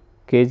 0,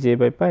 k is A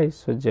by pi.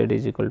 So, z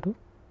is equal to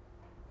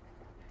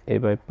A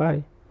by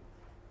pi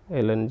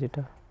ln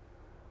zeta,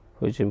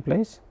 which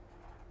implies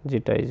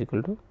zeta is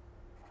equal to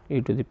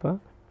e to the power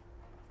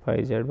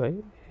pi z by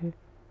A.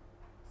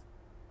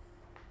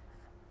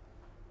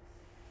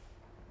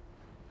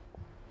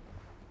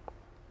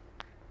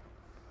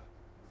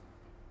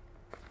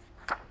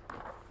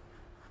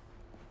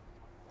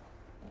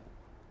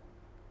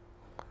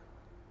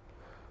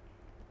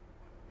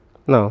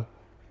 Now,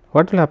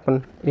 what will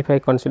happen if I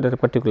consider a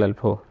particular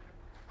flow?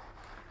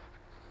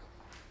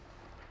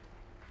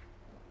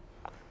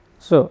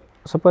 So,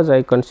 suppose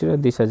I consider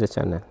this as a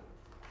channel.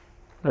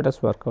 Let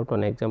us work out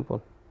one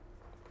example.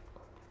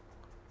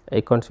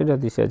 I consider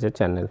this as a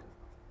channel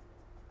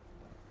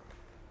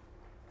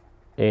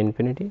A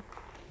infinity,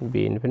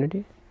 B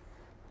infinity,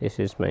 this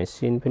is my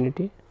C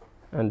infinity,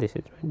 and this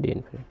is my D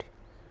infinity,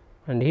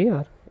 and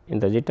here in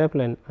the zeta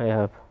plane I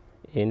have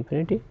A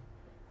infinity,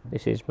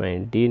 this is my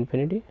D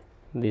infinity,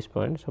 this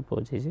point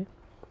suppose is a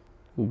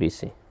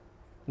BC,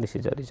 this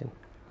is origin.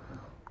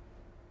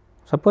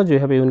 Suppose you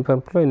have a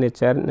uniform flow in a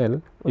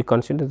channel, we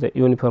consider the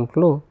uniform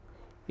flow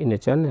in a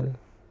channel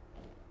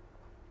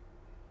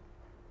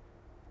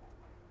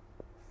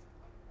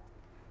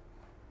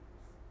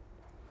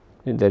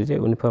if there is a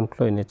uniform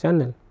flow in a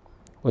channel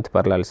with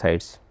parallel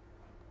sides,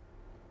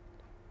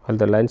 while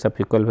the lines of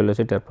equal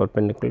velocity are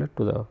perpendicular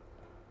to the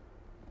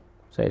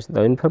sides.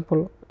 The uniform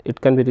flow,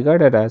 it can be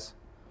regarded as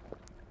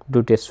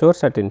due to a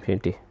source at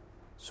infinity.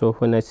 So,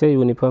 when I say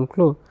uniform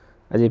flow,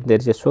 as if there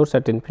is a source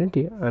at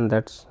infinity, and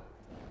that's,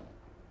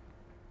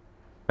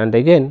 and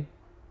again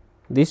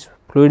this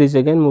fluid is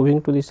again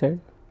moving to this side,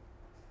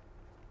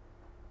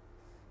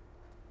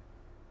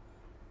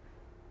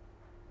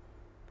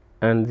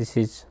 and this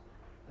is,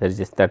 there is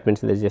a, that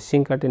means there is a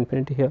sink at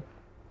infinity here.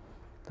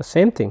 The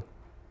same thing,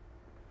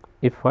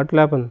 if what will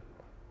happen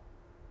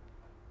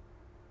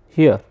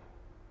here.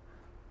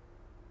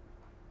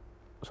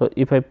 So,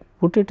 if I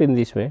put it in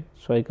this way,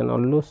 so I can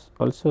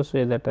also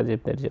say that as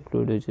if there is a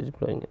fluid which is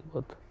flowing in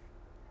both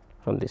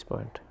from this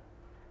point.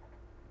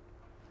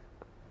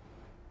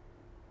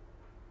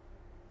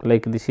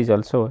 Like this is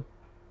also,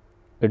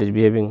 it is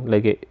behaving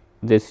like a,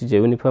 this is a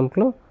uniform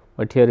flow,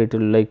 but here it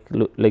will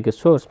look like a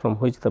source from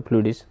which the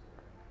fluid is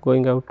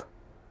going out.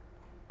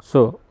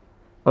 So,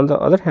 on the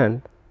other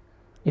hand,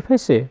 if I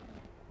say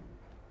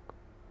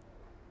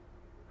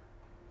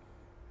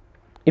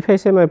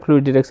my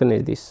fluid direction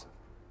is this,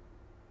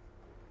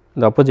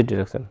 the opposite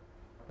direction,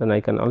 then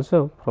I can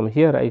also from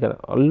here I can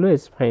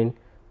always find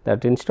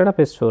that instead of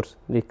a source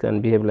this can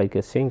behave like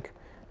a sink,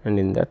 and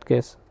in that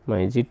case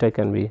my zeta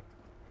can be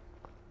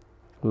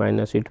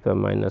minus e to the power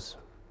minus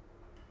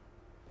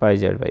pi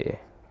z by a.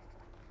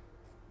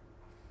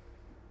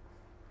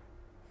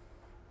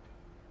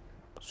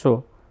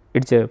 So,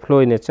 it is a flow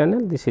in a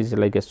channel, this is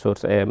like a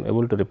source, I am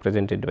able to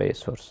represent it by a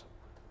source.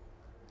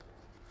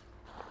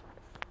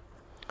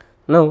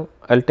 Now,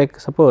 I will take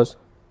suppose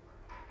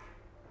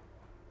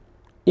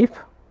if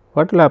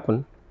what will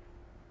happen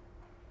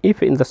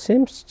if in the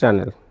same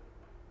channel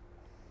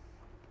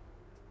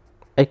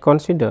I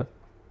consider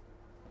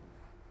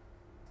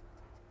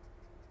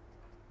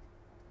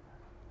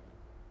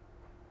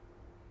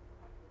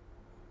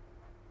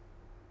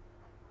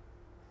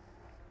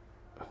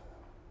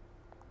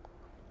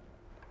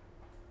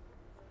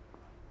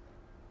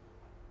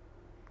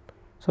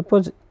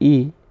suppose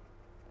E,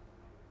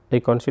 I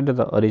consider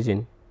the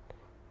origin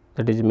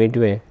that is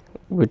midway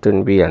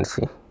between B and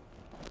C,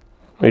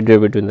 midway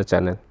between the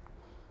channel,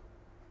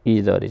 E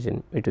is the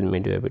origin between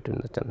midway between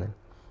the channel.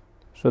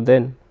 So,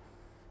 then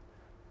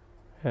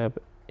I have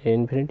A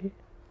infinity,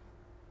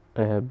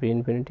 I have B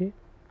infinity,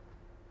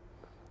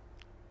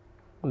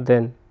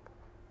 then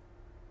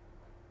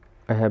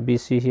I have B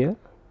C here,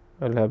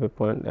 I will have a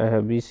point, I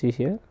have B C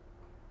here,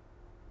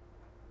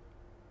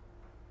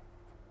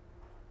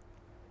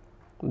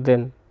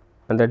 then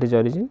and that is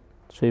origin.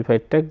 So, if I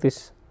take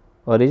this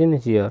origin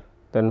here,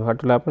 then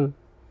what will happen,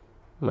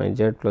 my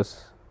z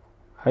plus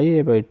I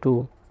a by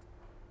 2,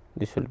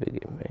 this will be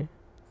given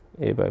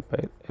by a by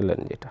pi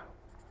ln zeta.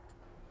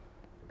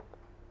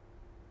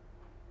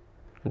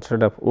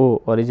 Instead of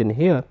O origin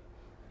here,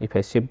 if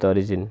I shift the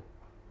origin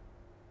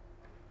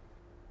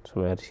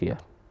somewhere here,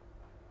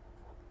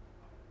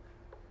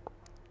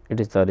 it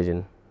is the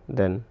origin,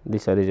 then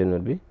this origin will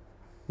be,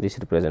 this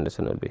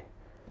representation will be,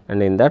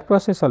 and in that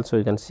process also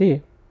you can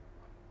see,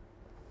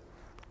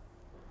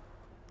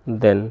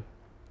 then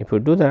if you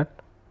do that,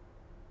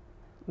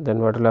 then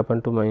what will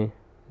happen to my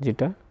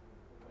zeta,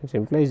 which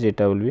implies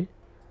zeta will be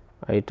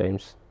I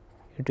times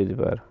e to the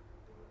power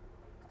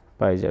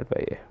pi z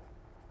by a.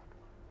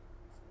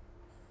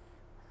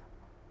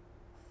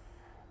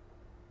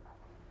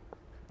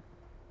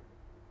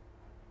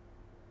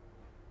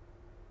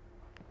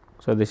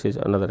 So, this is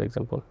another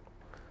example.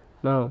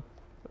 Now,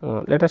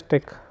 let us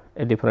take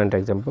a different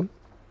example,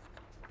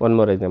 one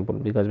more example,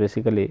 because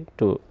basically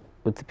to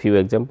with few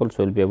examples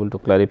we will be able to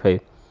clarify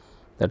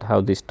that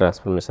how this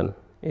transformation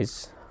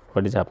is,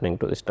 what is happening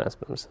to this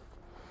transformation.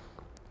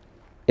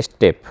 A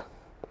step,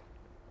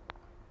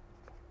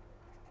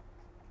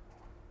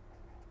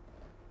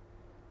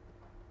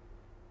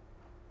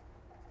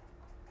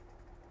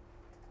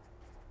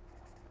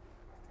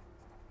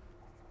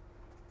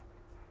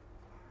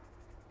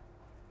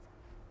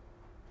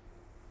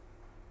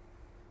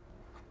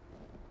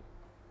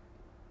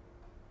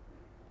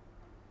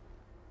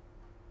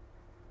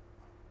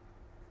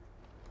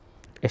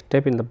 a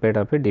step in the bed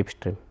of a deep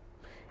stream.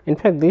 In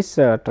fact, this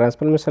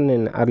transformation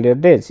in earlier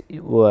days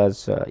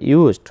was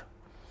used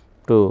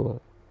to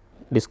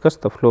discuss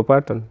the flow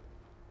pattern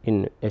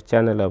in a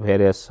channel of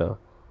various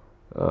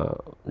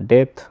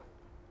depth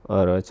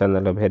or a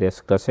channel of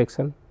various cross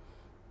section,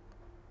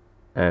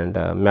 and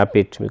map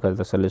it, because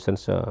the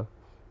solutions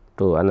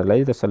to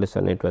analyze the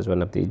solution, it was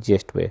one of the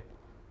easiest way.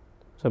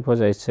 Suppose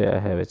I say I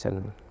have a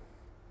channel,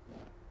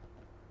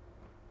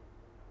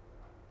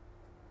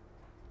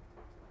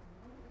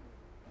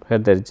 where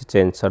there is a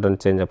change, sudden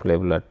change of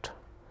level at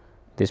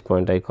this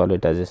point, I call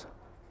it as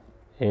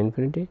A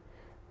infinity,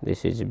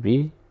 this is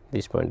B,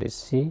 this point is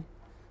C,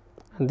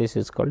 and this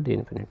is called D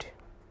infinity.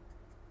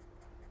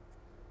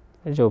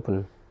 It is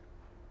open,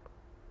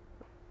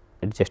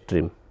 it is a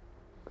stream,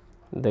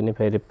 then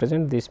if I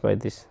represent this by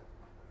this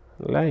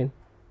line,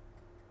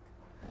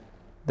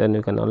 then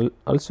you can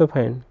also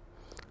find,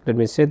 let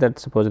me say that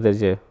suppose there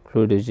is a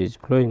fluid which is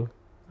flowing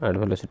at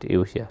velocity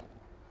u here,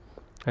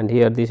 and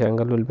here this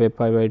angle will be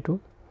pi by 2,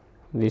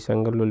 this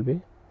angle will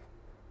be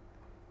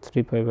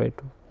 3 pi by 2,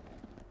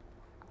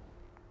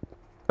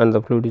 and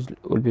the fluid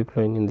will be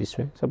flowing in this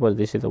way. Suppose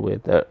this is the way,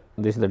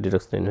 this is the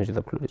direction in which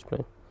the fluid is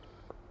flowing.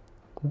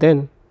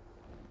 Then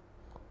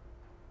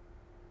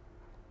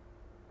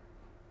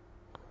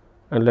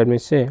and let me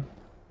say,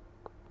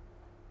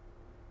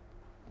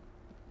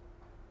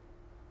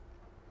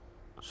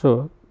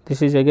 so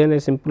this is again a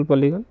simple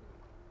polygon,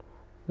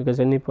 because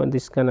any point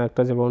this can act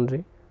as a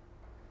boundary,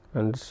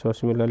 and so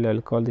similarly I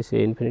will call this a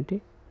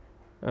infinity.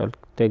 I will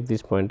take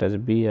this point as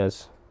b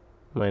as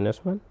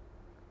minus 1,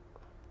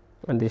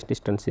 and this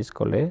distance is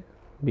called a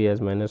b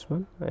as minus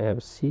 1. I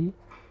have c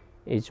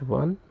is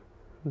 1,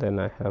 then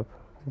I have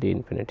d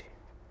infinity,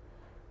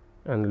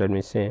 and let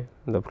me say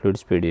the fluid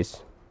speed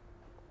is.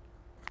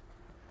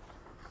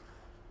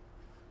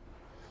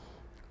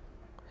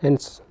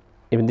 Hence,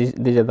 if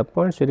these are the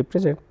points we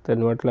represent,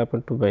 then what will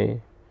happen to my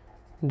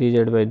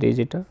dz by d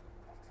zeta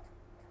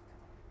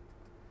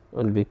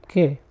will be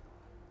k,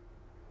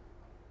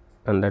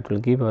 and that will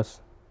give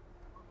us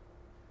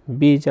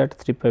b is at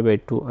 3 pi by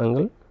 2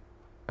 angle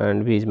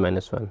and b is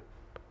minus 1.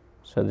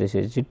 So, this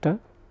is zeta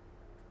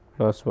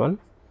plus 1,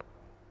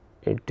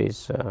 it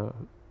is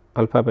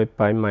alpha by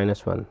pi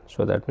minus 1.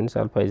 So, that means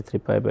alpha is 3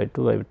 pi by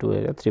 2 by 2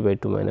 area, 3 by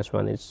 2 minus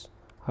 1 is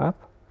half,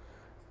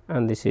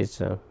 and this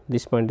is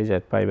this point is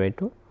at pi by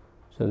 2.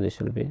 So, this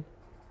will be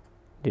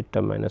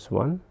zeta minus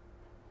 1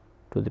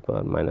 to the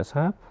power minus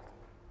half,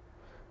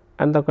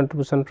 and the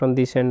contribution from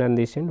this end and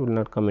this end will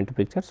not come into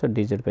picture. So,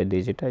 dz by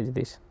d zeta is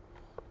this.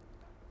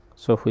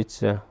 So,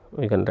 which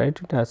we can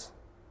write it as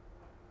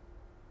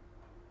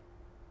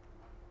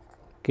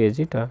k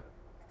zeta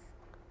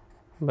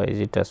by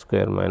zeta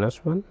square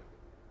minus 1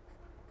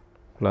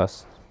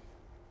 plus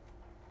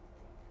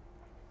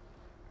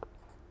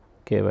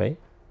k by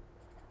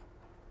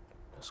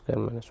square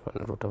minus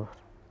 1 root over.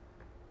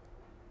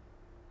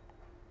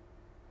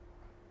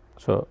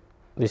 So,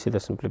 this is the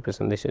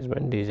simplification, this is my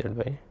dz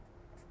by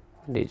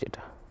d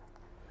zeta.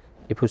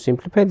 If you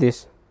simplify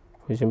this,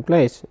 which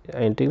implies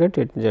I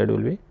integrated, z will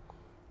be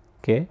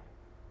k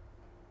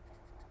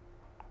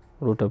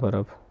root over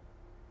of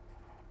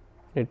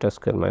zeta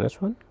square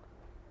minus 1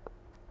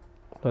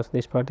 plus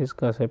this part is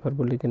cos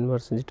hyperbolic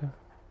inverse zeta,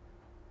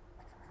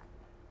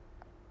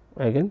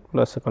 again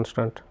plus a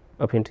constant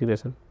of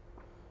integration.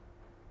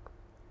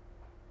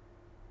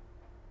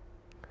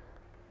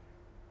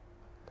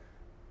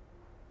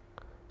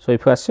 So,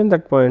 if you assume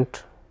that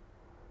point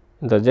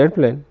in the z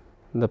plane,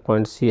 the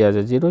point C as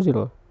a 0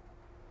 0,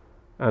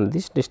 and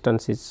this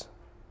distance is,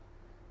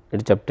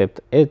 it is of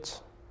depth h.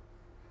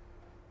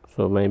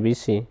 So, my B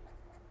C,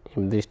 if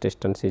this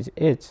distance is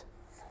h,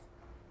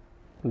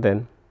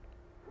 then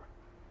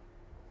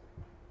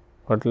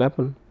what will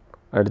happen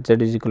at z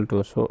is equal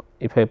to. So,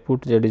 if I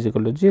put z is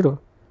equal to 0,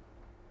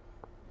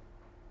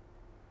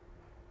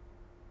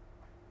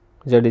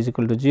 z is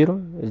equal to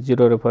 0,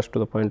 0 refers to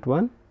the point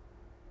 1,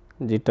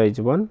 zeta is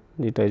 1,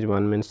 zeta is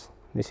 1 means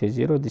this is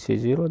 0, this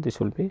is 0, this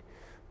will be.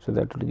 So,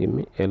 that will give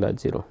me L as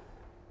 0,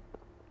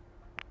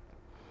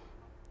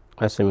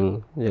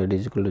 assuming z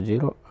is equal to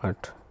 0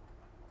 at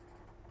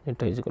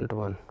zeta is equal to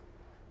 1.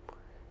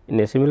 In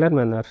a similar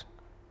manner,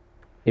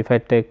 if I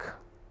take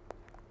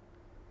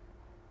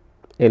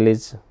L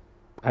is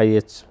I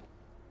h,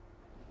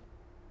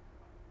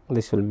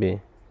 this will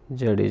be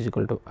z is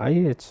equal to I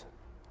h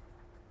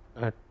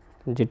at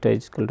zeta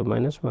is equal to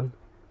minus 1,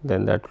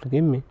 then that will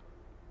give me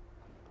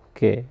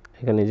k.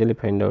 I can easily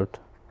find out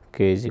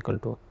k is equal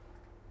to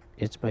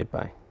h by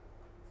pi.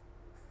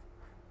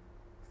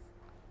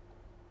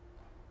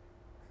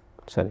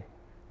 Sorry,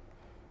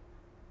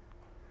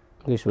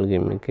 this will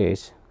give me k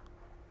is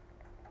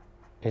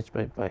h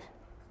by pi.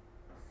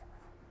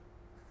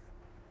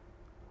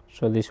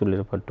 So, this will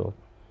refer to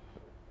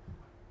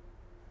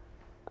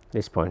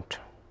this point.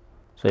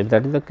 So, if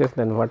that is the case,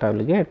 then what I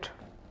will get?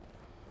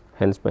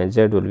 Hence, my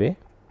z will be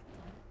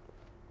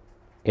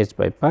h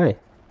by pi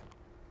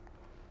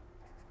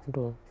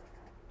to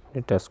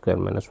zeta square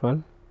minus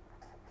 1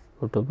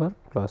 root over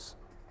plus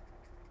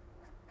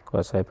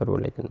cos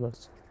hyperbolic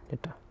inverse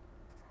zeta.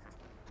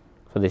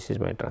 So, this is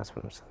my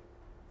transformation.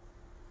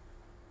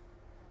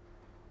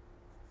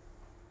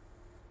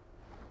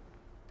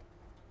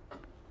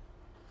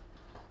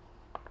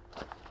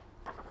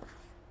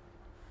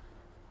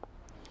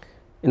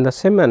 In the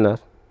same manner,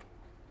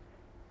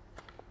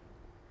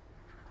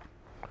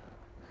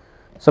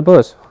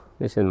 suppose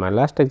this is my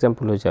last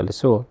example which I will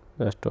show.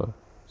 Just to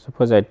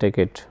suppose I take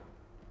it,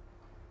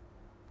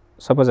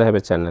 suppose I have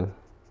a channel,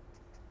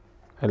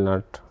 I will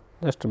not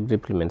just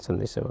briefly mention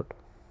this about.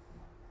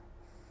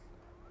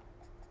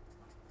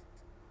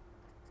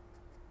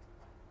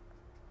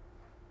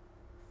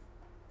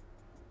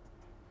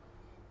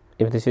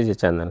 If this is a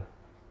channel,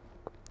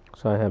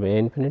 so I have A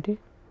infinity,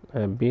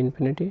 I have B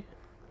infinity,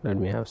 let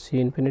me have C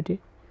infinity,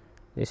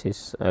 this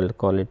is I will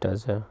call it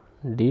as a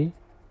D,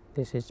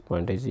 this is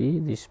point is E,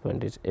 this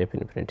point is F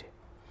infinity.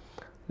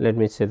 Let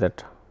me say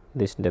that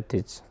this depth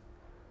is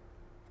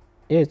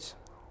H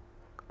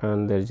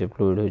and there is a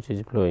fluid which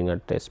is flowing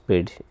at a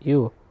speed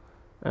u,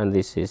 and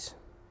this is,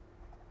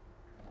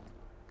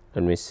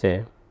 let me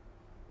say,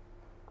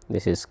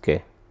 this is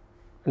k,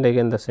 and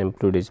again the same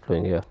fluid is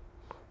flowing here.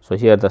 So,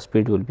 here the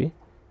speed will be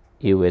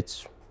u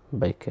h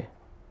by k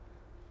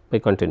by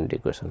continuity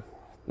equation.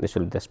 This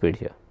will be the speed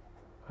here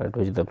at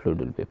which the fluid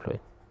will be flowing.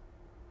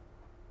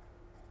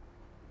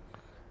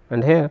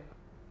 And here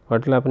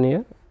what will happen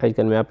here? I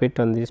can map it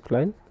on this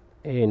line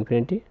A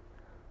infinity.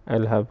 I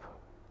will have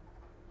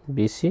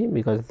B C,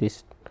 because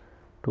this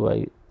 2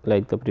 I,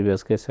 like the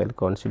previous case, I will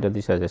consider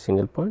this as a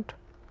single point,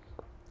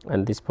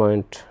 and this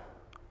point,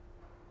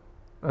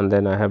 and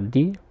then I have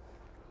D,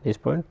 this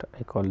point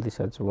I call this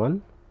as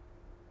 1,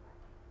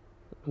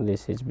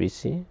 this is B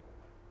C,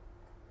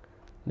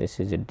 this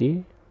is a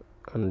D,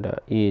 and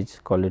E is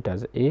call it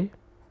as A,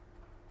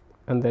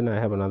 and then I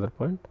have another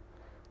point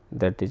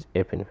that is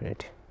F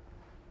infinity.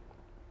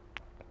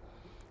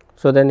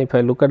 So, then if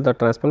I look at the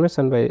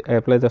transformation by I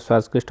apply the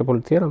Schwarz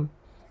Christoffel theorem,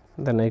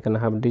 then I can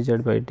have d z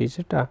by d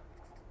zeta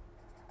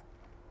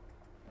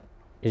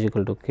is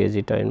equal to k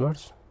zeta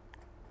inverse.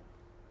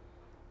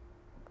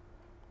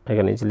 I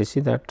can easily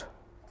see that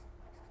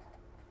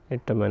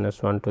eta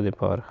minus 1 to the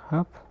power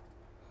half,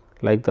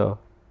 like the,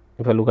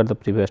 if I look at the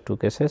previous two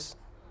cases,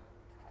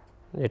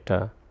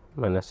 eta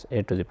minus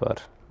a to the power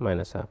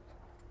minus half.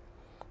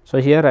 So,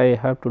 here I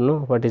have to know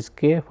what is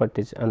k, what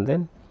is, and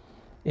then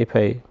if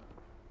I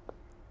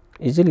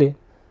easily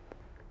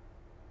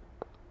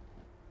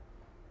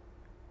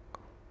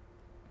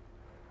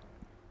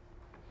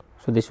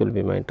so this will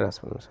be my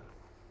transformation.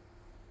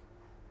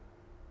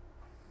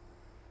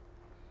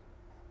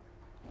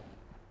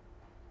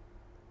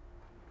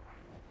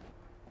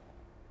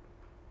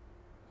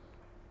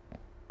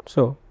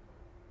 So,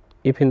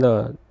 if in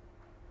the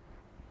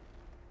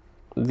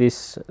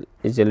this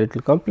is a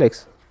little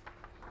complex,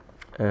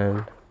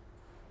 and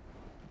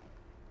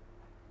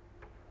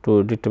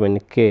to determine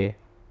k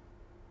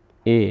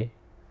a,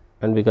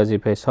 and because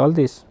if I solve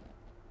this,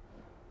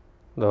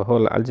 the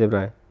whole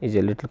algebra is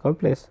a little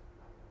complex,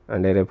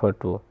 and I refer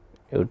to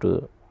you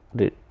to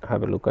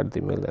have a look at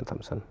the Milne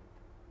assumption.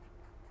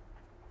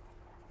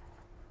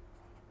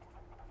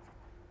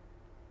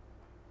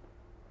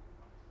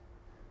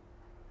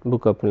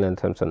 Book of Milne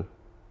assumption,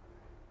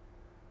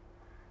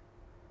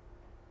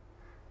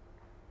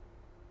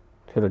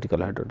 theoretical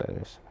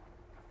hydrodynamics.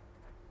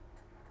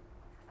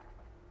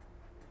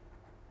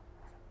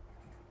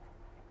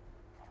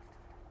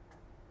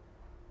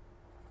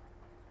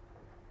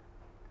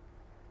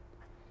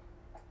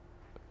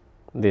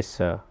 This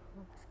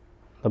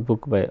the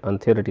book by on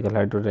theoretical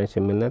hydrodynamics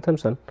in Milne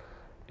assumption.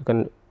 You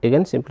can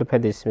again simplify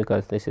this,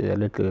 because this is a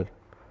little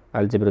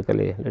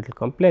algebraically little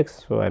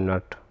complex. So, I am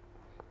not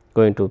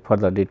going to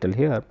further detail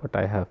here, but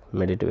I have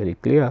made it very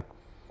clear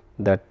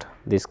that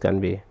this can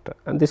be,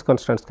 and these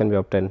constants can be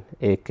obtained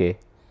a k,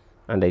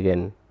 and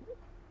again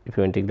if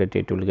you integrate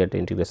it, you will get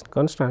integration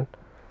constant,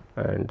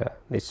 and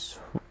this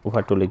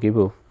what will give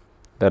you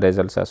the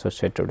results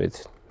associated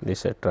with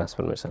this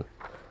transformation.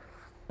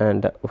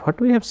 And what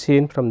we have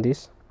seen from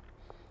this,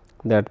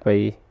 that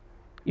by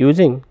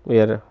using, we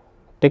are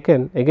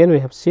taken, again we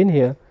have seen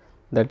here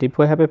that if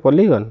we have a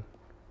polygon,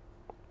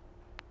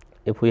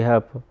 if we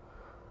have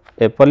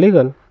a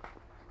polygon,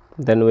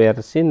 then we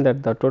are seen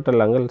that the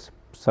total angles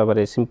are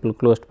a simple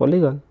closed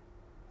polygon.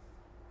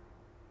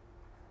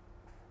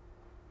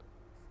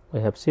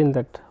 We have seen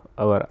that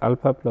our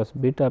alpha plus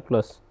beta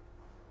plus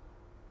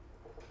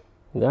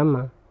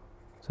gamma,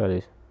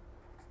 sorry,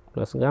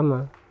 plus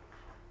gamma,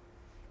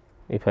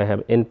 if I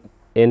have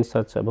n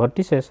such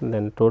vertices,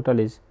 then total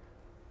is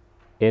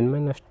n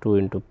minus 2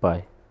 into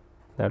pi.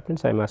 That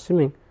means, I am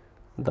assuming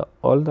the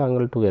all the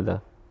angle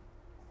together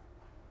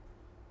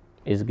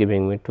is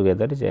giving me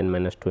together is n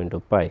minus 2 into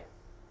pi,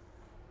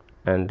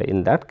 and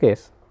in that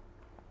case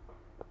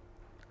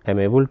I am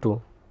able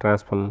to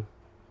transform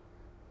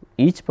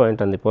each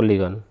point on the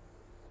polygon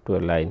to a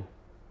line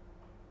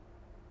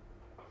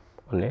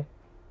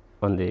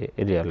on the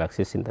real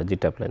axis in the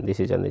zeta plane. This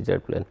is on the z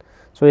plane.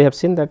 So, we have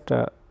seen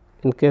that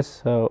in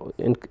case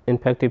in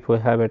fact, if we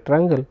have a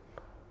triangle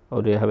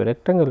or we have a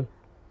rectangle,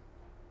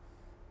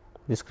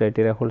 this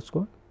criteria holds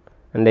good,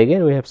 and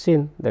again we have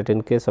seen that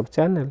in case of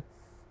channel,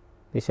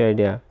 this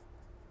idea,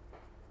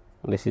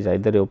 this is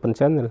either a open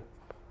channel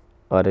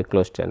or a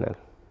closed channel,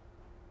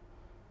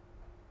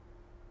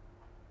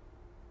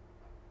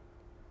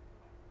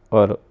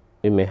 or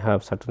we may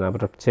have certain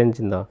abrupt change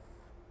in the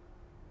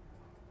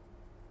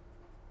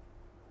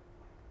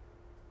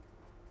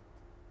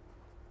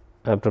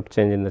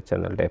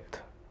channel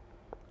depth,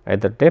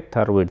 either depth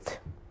or width,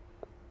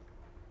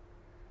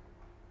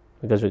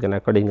 because we can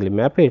accordingly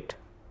map it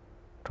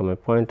from a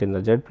point in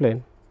the z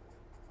plane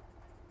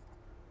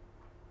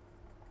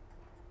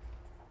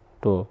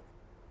to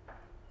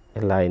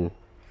a line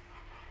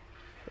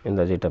in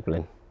the zeta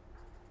plane.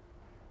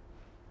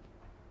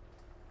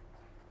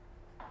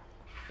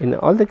 In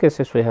all the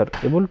cases we are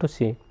able to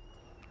see,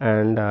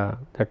 and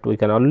that we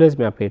can always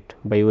map it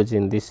by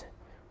using this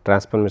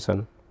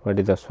transformation, what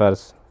is the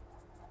Schwarz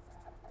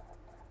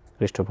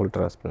Christoffel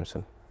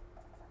transformation.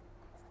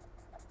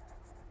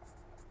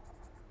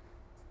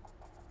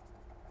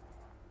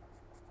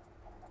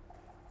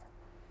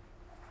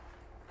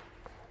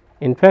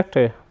 In fact,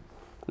 in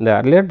the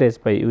earlier days,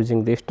 by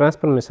using this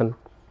transformation,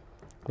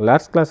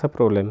 large class of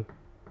problem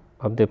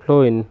of the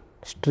flow in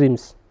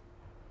streams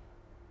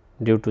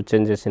due to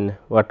changes in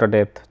water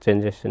depth,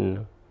 changes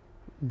in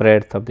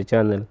breadth of the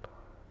channel,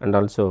 and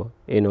also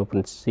in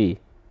open sea,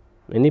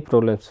 many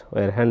problems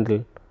were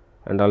handled,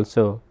 and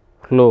also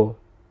flow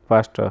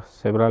past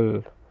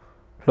several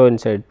flow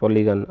inside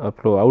polygon or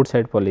flow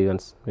outside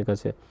polygons,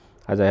 because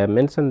as I have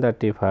mentioned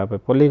that if I have a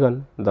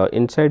polygon, the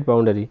inside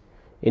boundary,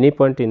 any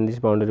point in this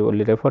boundary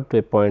only refer to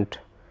a point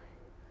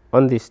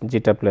on this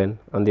zeta plane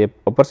on the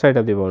upper side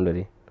of the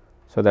boundary.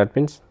 So, that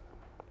means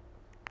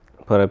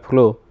for a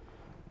flow,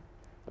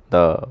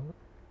 the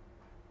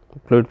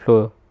fluid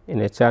flow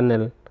in a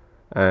channel,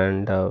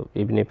 and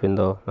even if in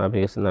the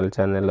navigational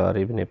channel or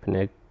even if in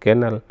a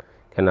canal,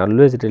 can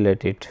always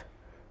relate it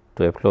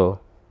to a flow,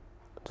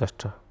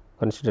 just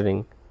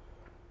considering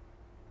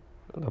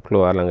the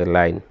flow along a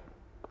line.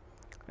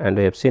 And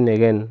we have seen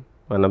again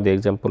one of the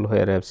example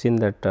where I have seen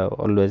that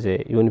always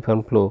a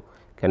uniform flow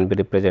can be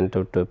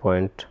represented to a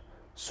point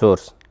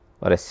source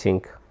or a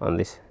sink on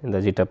this in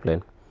the zeta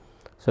plane.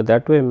 So,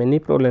 that way many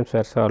problems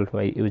were solved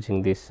by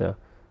using this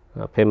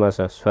famous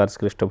Schwarz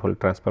Christoffel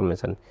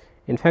transformation.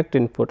 In fact,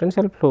 in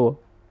potential flow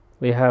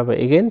we have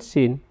again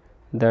seen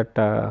that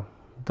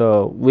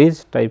the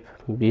wedge type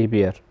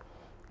behavior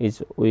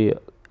is we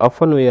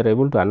often are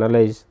able to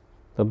analyze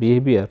the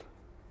behavior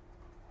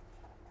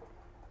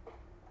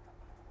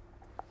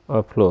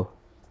of flow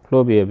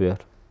behavior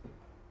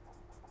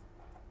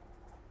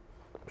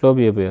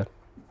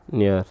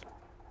near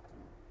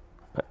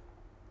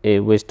a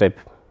wedge type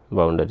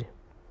boundary.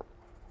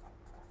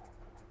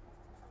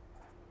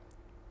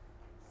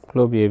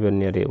 Flow behavior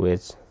near a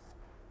wedge,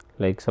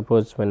 like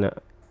suppose when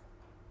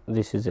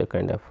this is a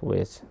kind of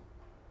wedge.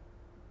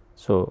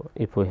 So,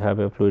 if we have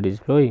a fluid is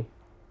flowing,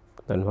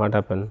 then what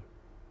happen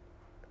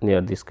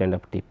near this kind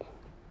of tip,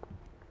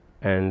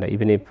 and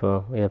even if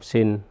we have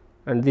seen,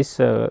 and this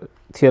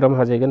theorem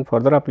has again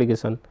further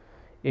application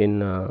in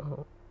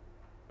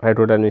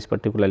hydrodynamics,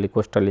 particularly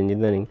coastal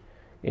engineering,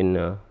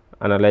 in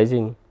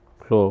analyzing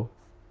flow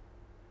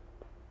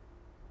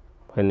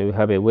when we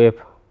have a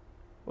wave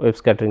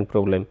scattering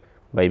problem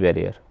by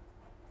barrier,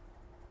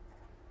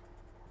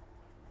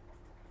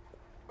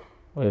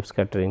 wave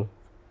scattering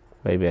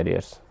by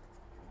barriers.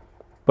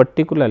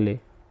 Particularly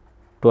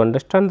to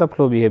understand the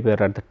flow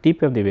behavior at the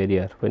tip of the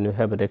barrier, when you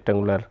have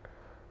rectangular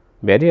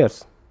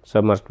barriers,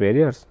 submerged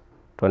barriers,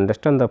 to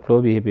understand the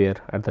flow behavior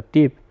at the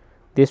tip,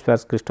 this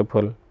Schwarz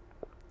Christoffel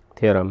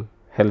theorem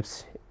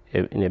helps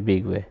in a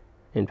big way.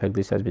 In fact,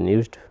 this has been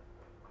used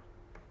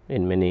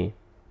in many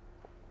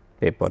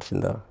papers in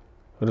the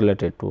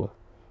related to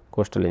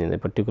coastal engineering,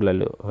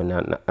 particularly when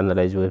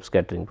analyze wave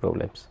scattering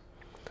problems.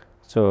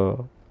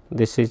 So,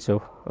 this is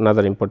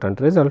another important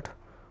result.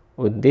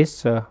 With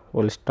this we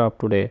will stop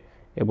today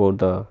about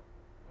the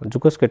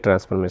Joukowski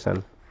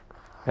transformation,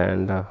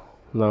 and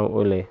now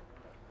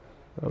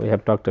we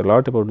have talked a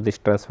lot about this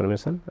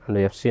transformation, and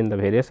we have seen the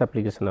various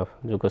application of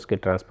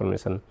Joukowski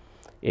transformation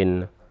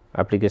in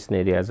application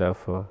areas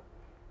of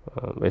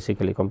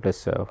basically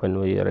complex when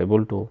we are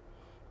able to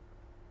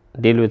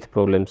deal with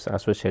problems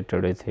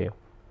associated with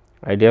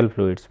ideal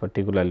fluids,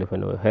 particularly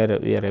when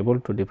we are able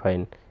to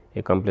define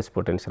a complex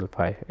potential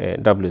phi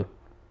W.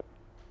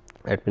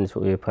 That means,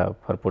 we have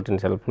for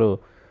potential flow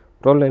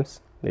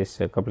problems,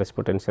 this complex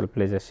potential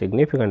plays a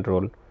significant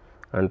role,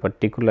 and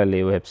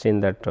particularly we have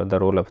seen that the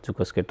role of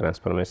Joukowski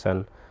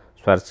transformation,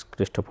 Schwarz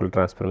Christoffel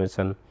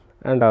transformation,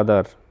 and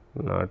other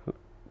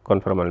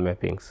conformal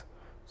mappings.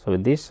 So,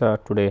 with this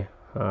today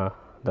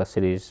the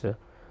series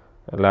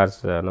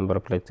large number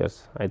of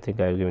lectures, I think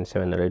I have given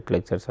 7 or 8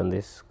 lectures on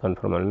this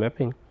conformal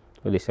mapping.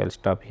 With this I will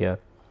stop here,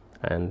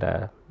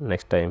 and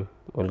next time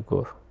we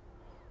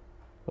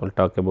will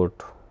talk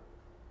about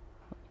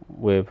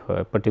wave,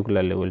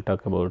 particularly we will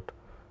talk about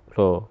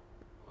flow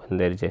when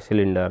there is a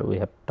cylinder. We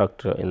have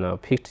talked in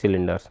fixed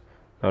cylinders,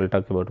 now we will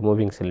talk about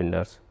moving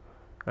cylinders,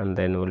 and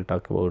then we will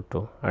talk about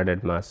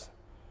added mass,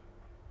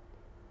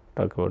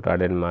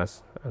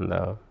 and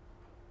the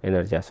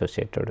energy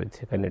associated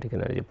with kinetic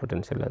energy,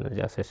 potential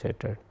energy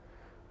associated,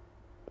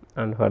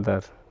 and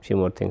further few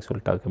more things we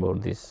will talk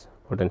about this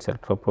potential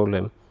flow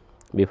problem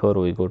before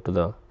we go to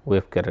the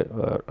wave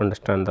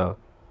understand the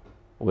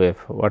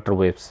water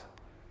waves.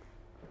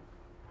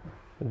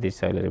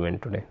 This I will remain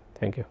today.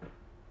 Thank you.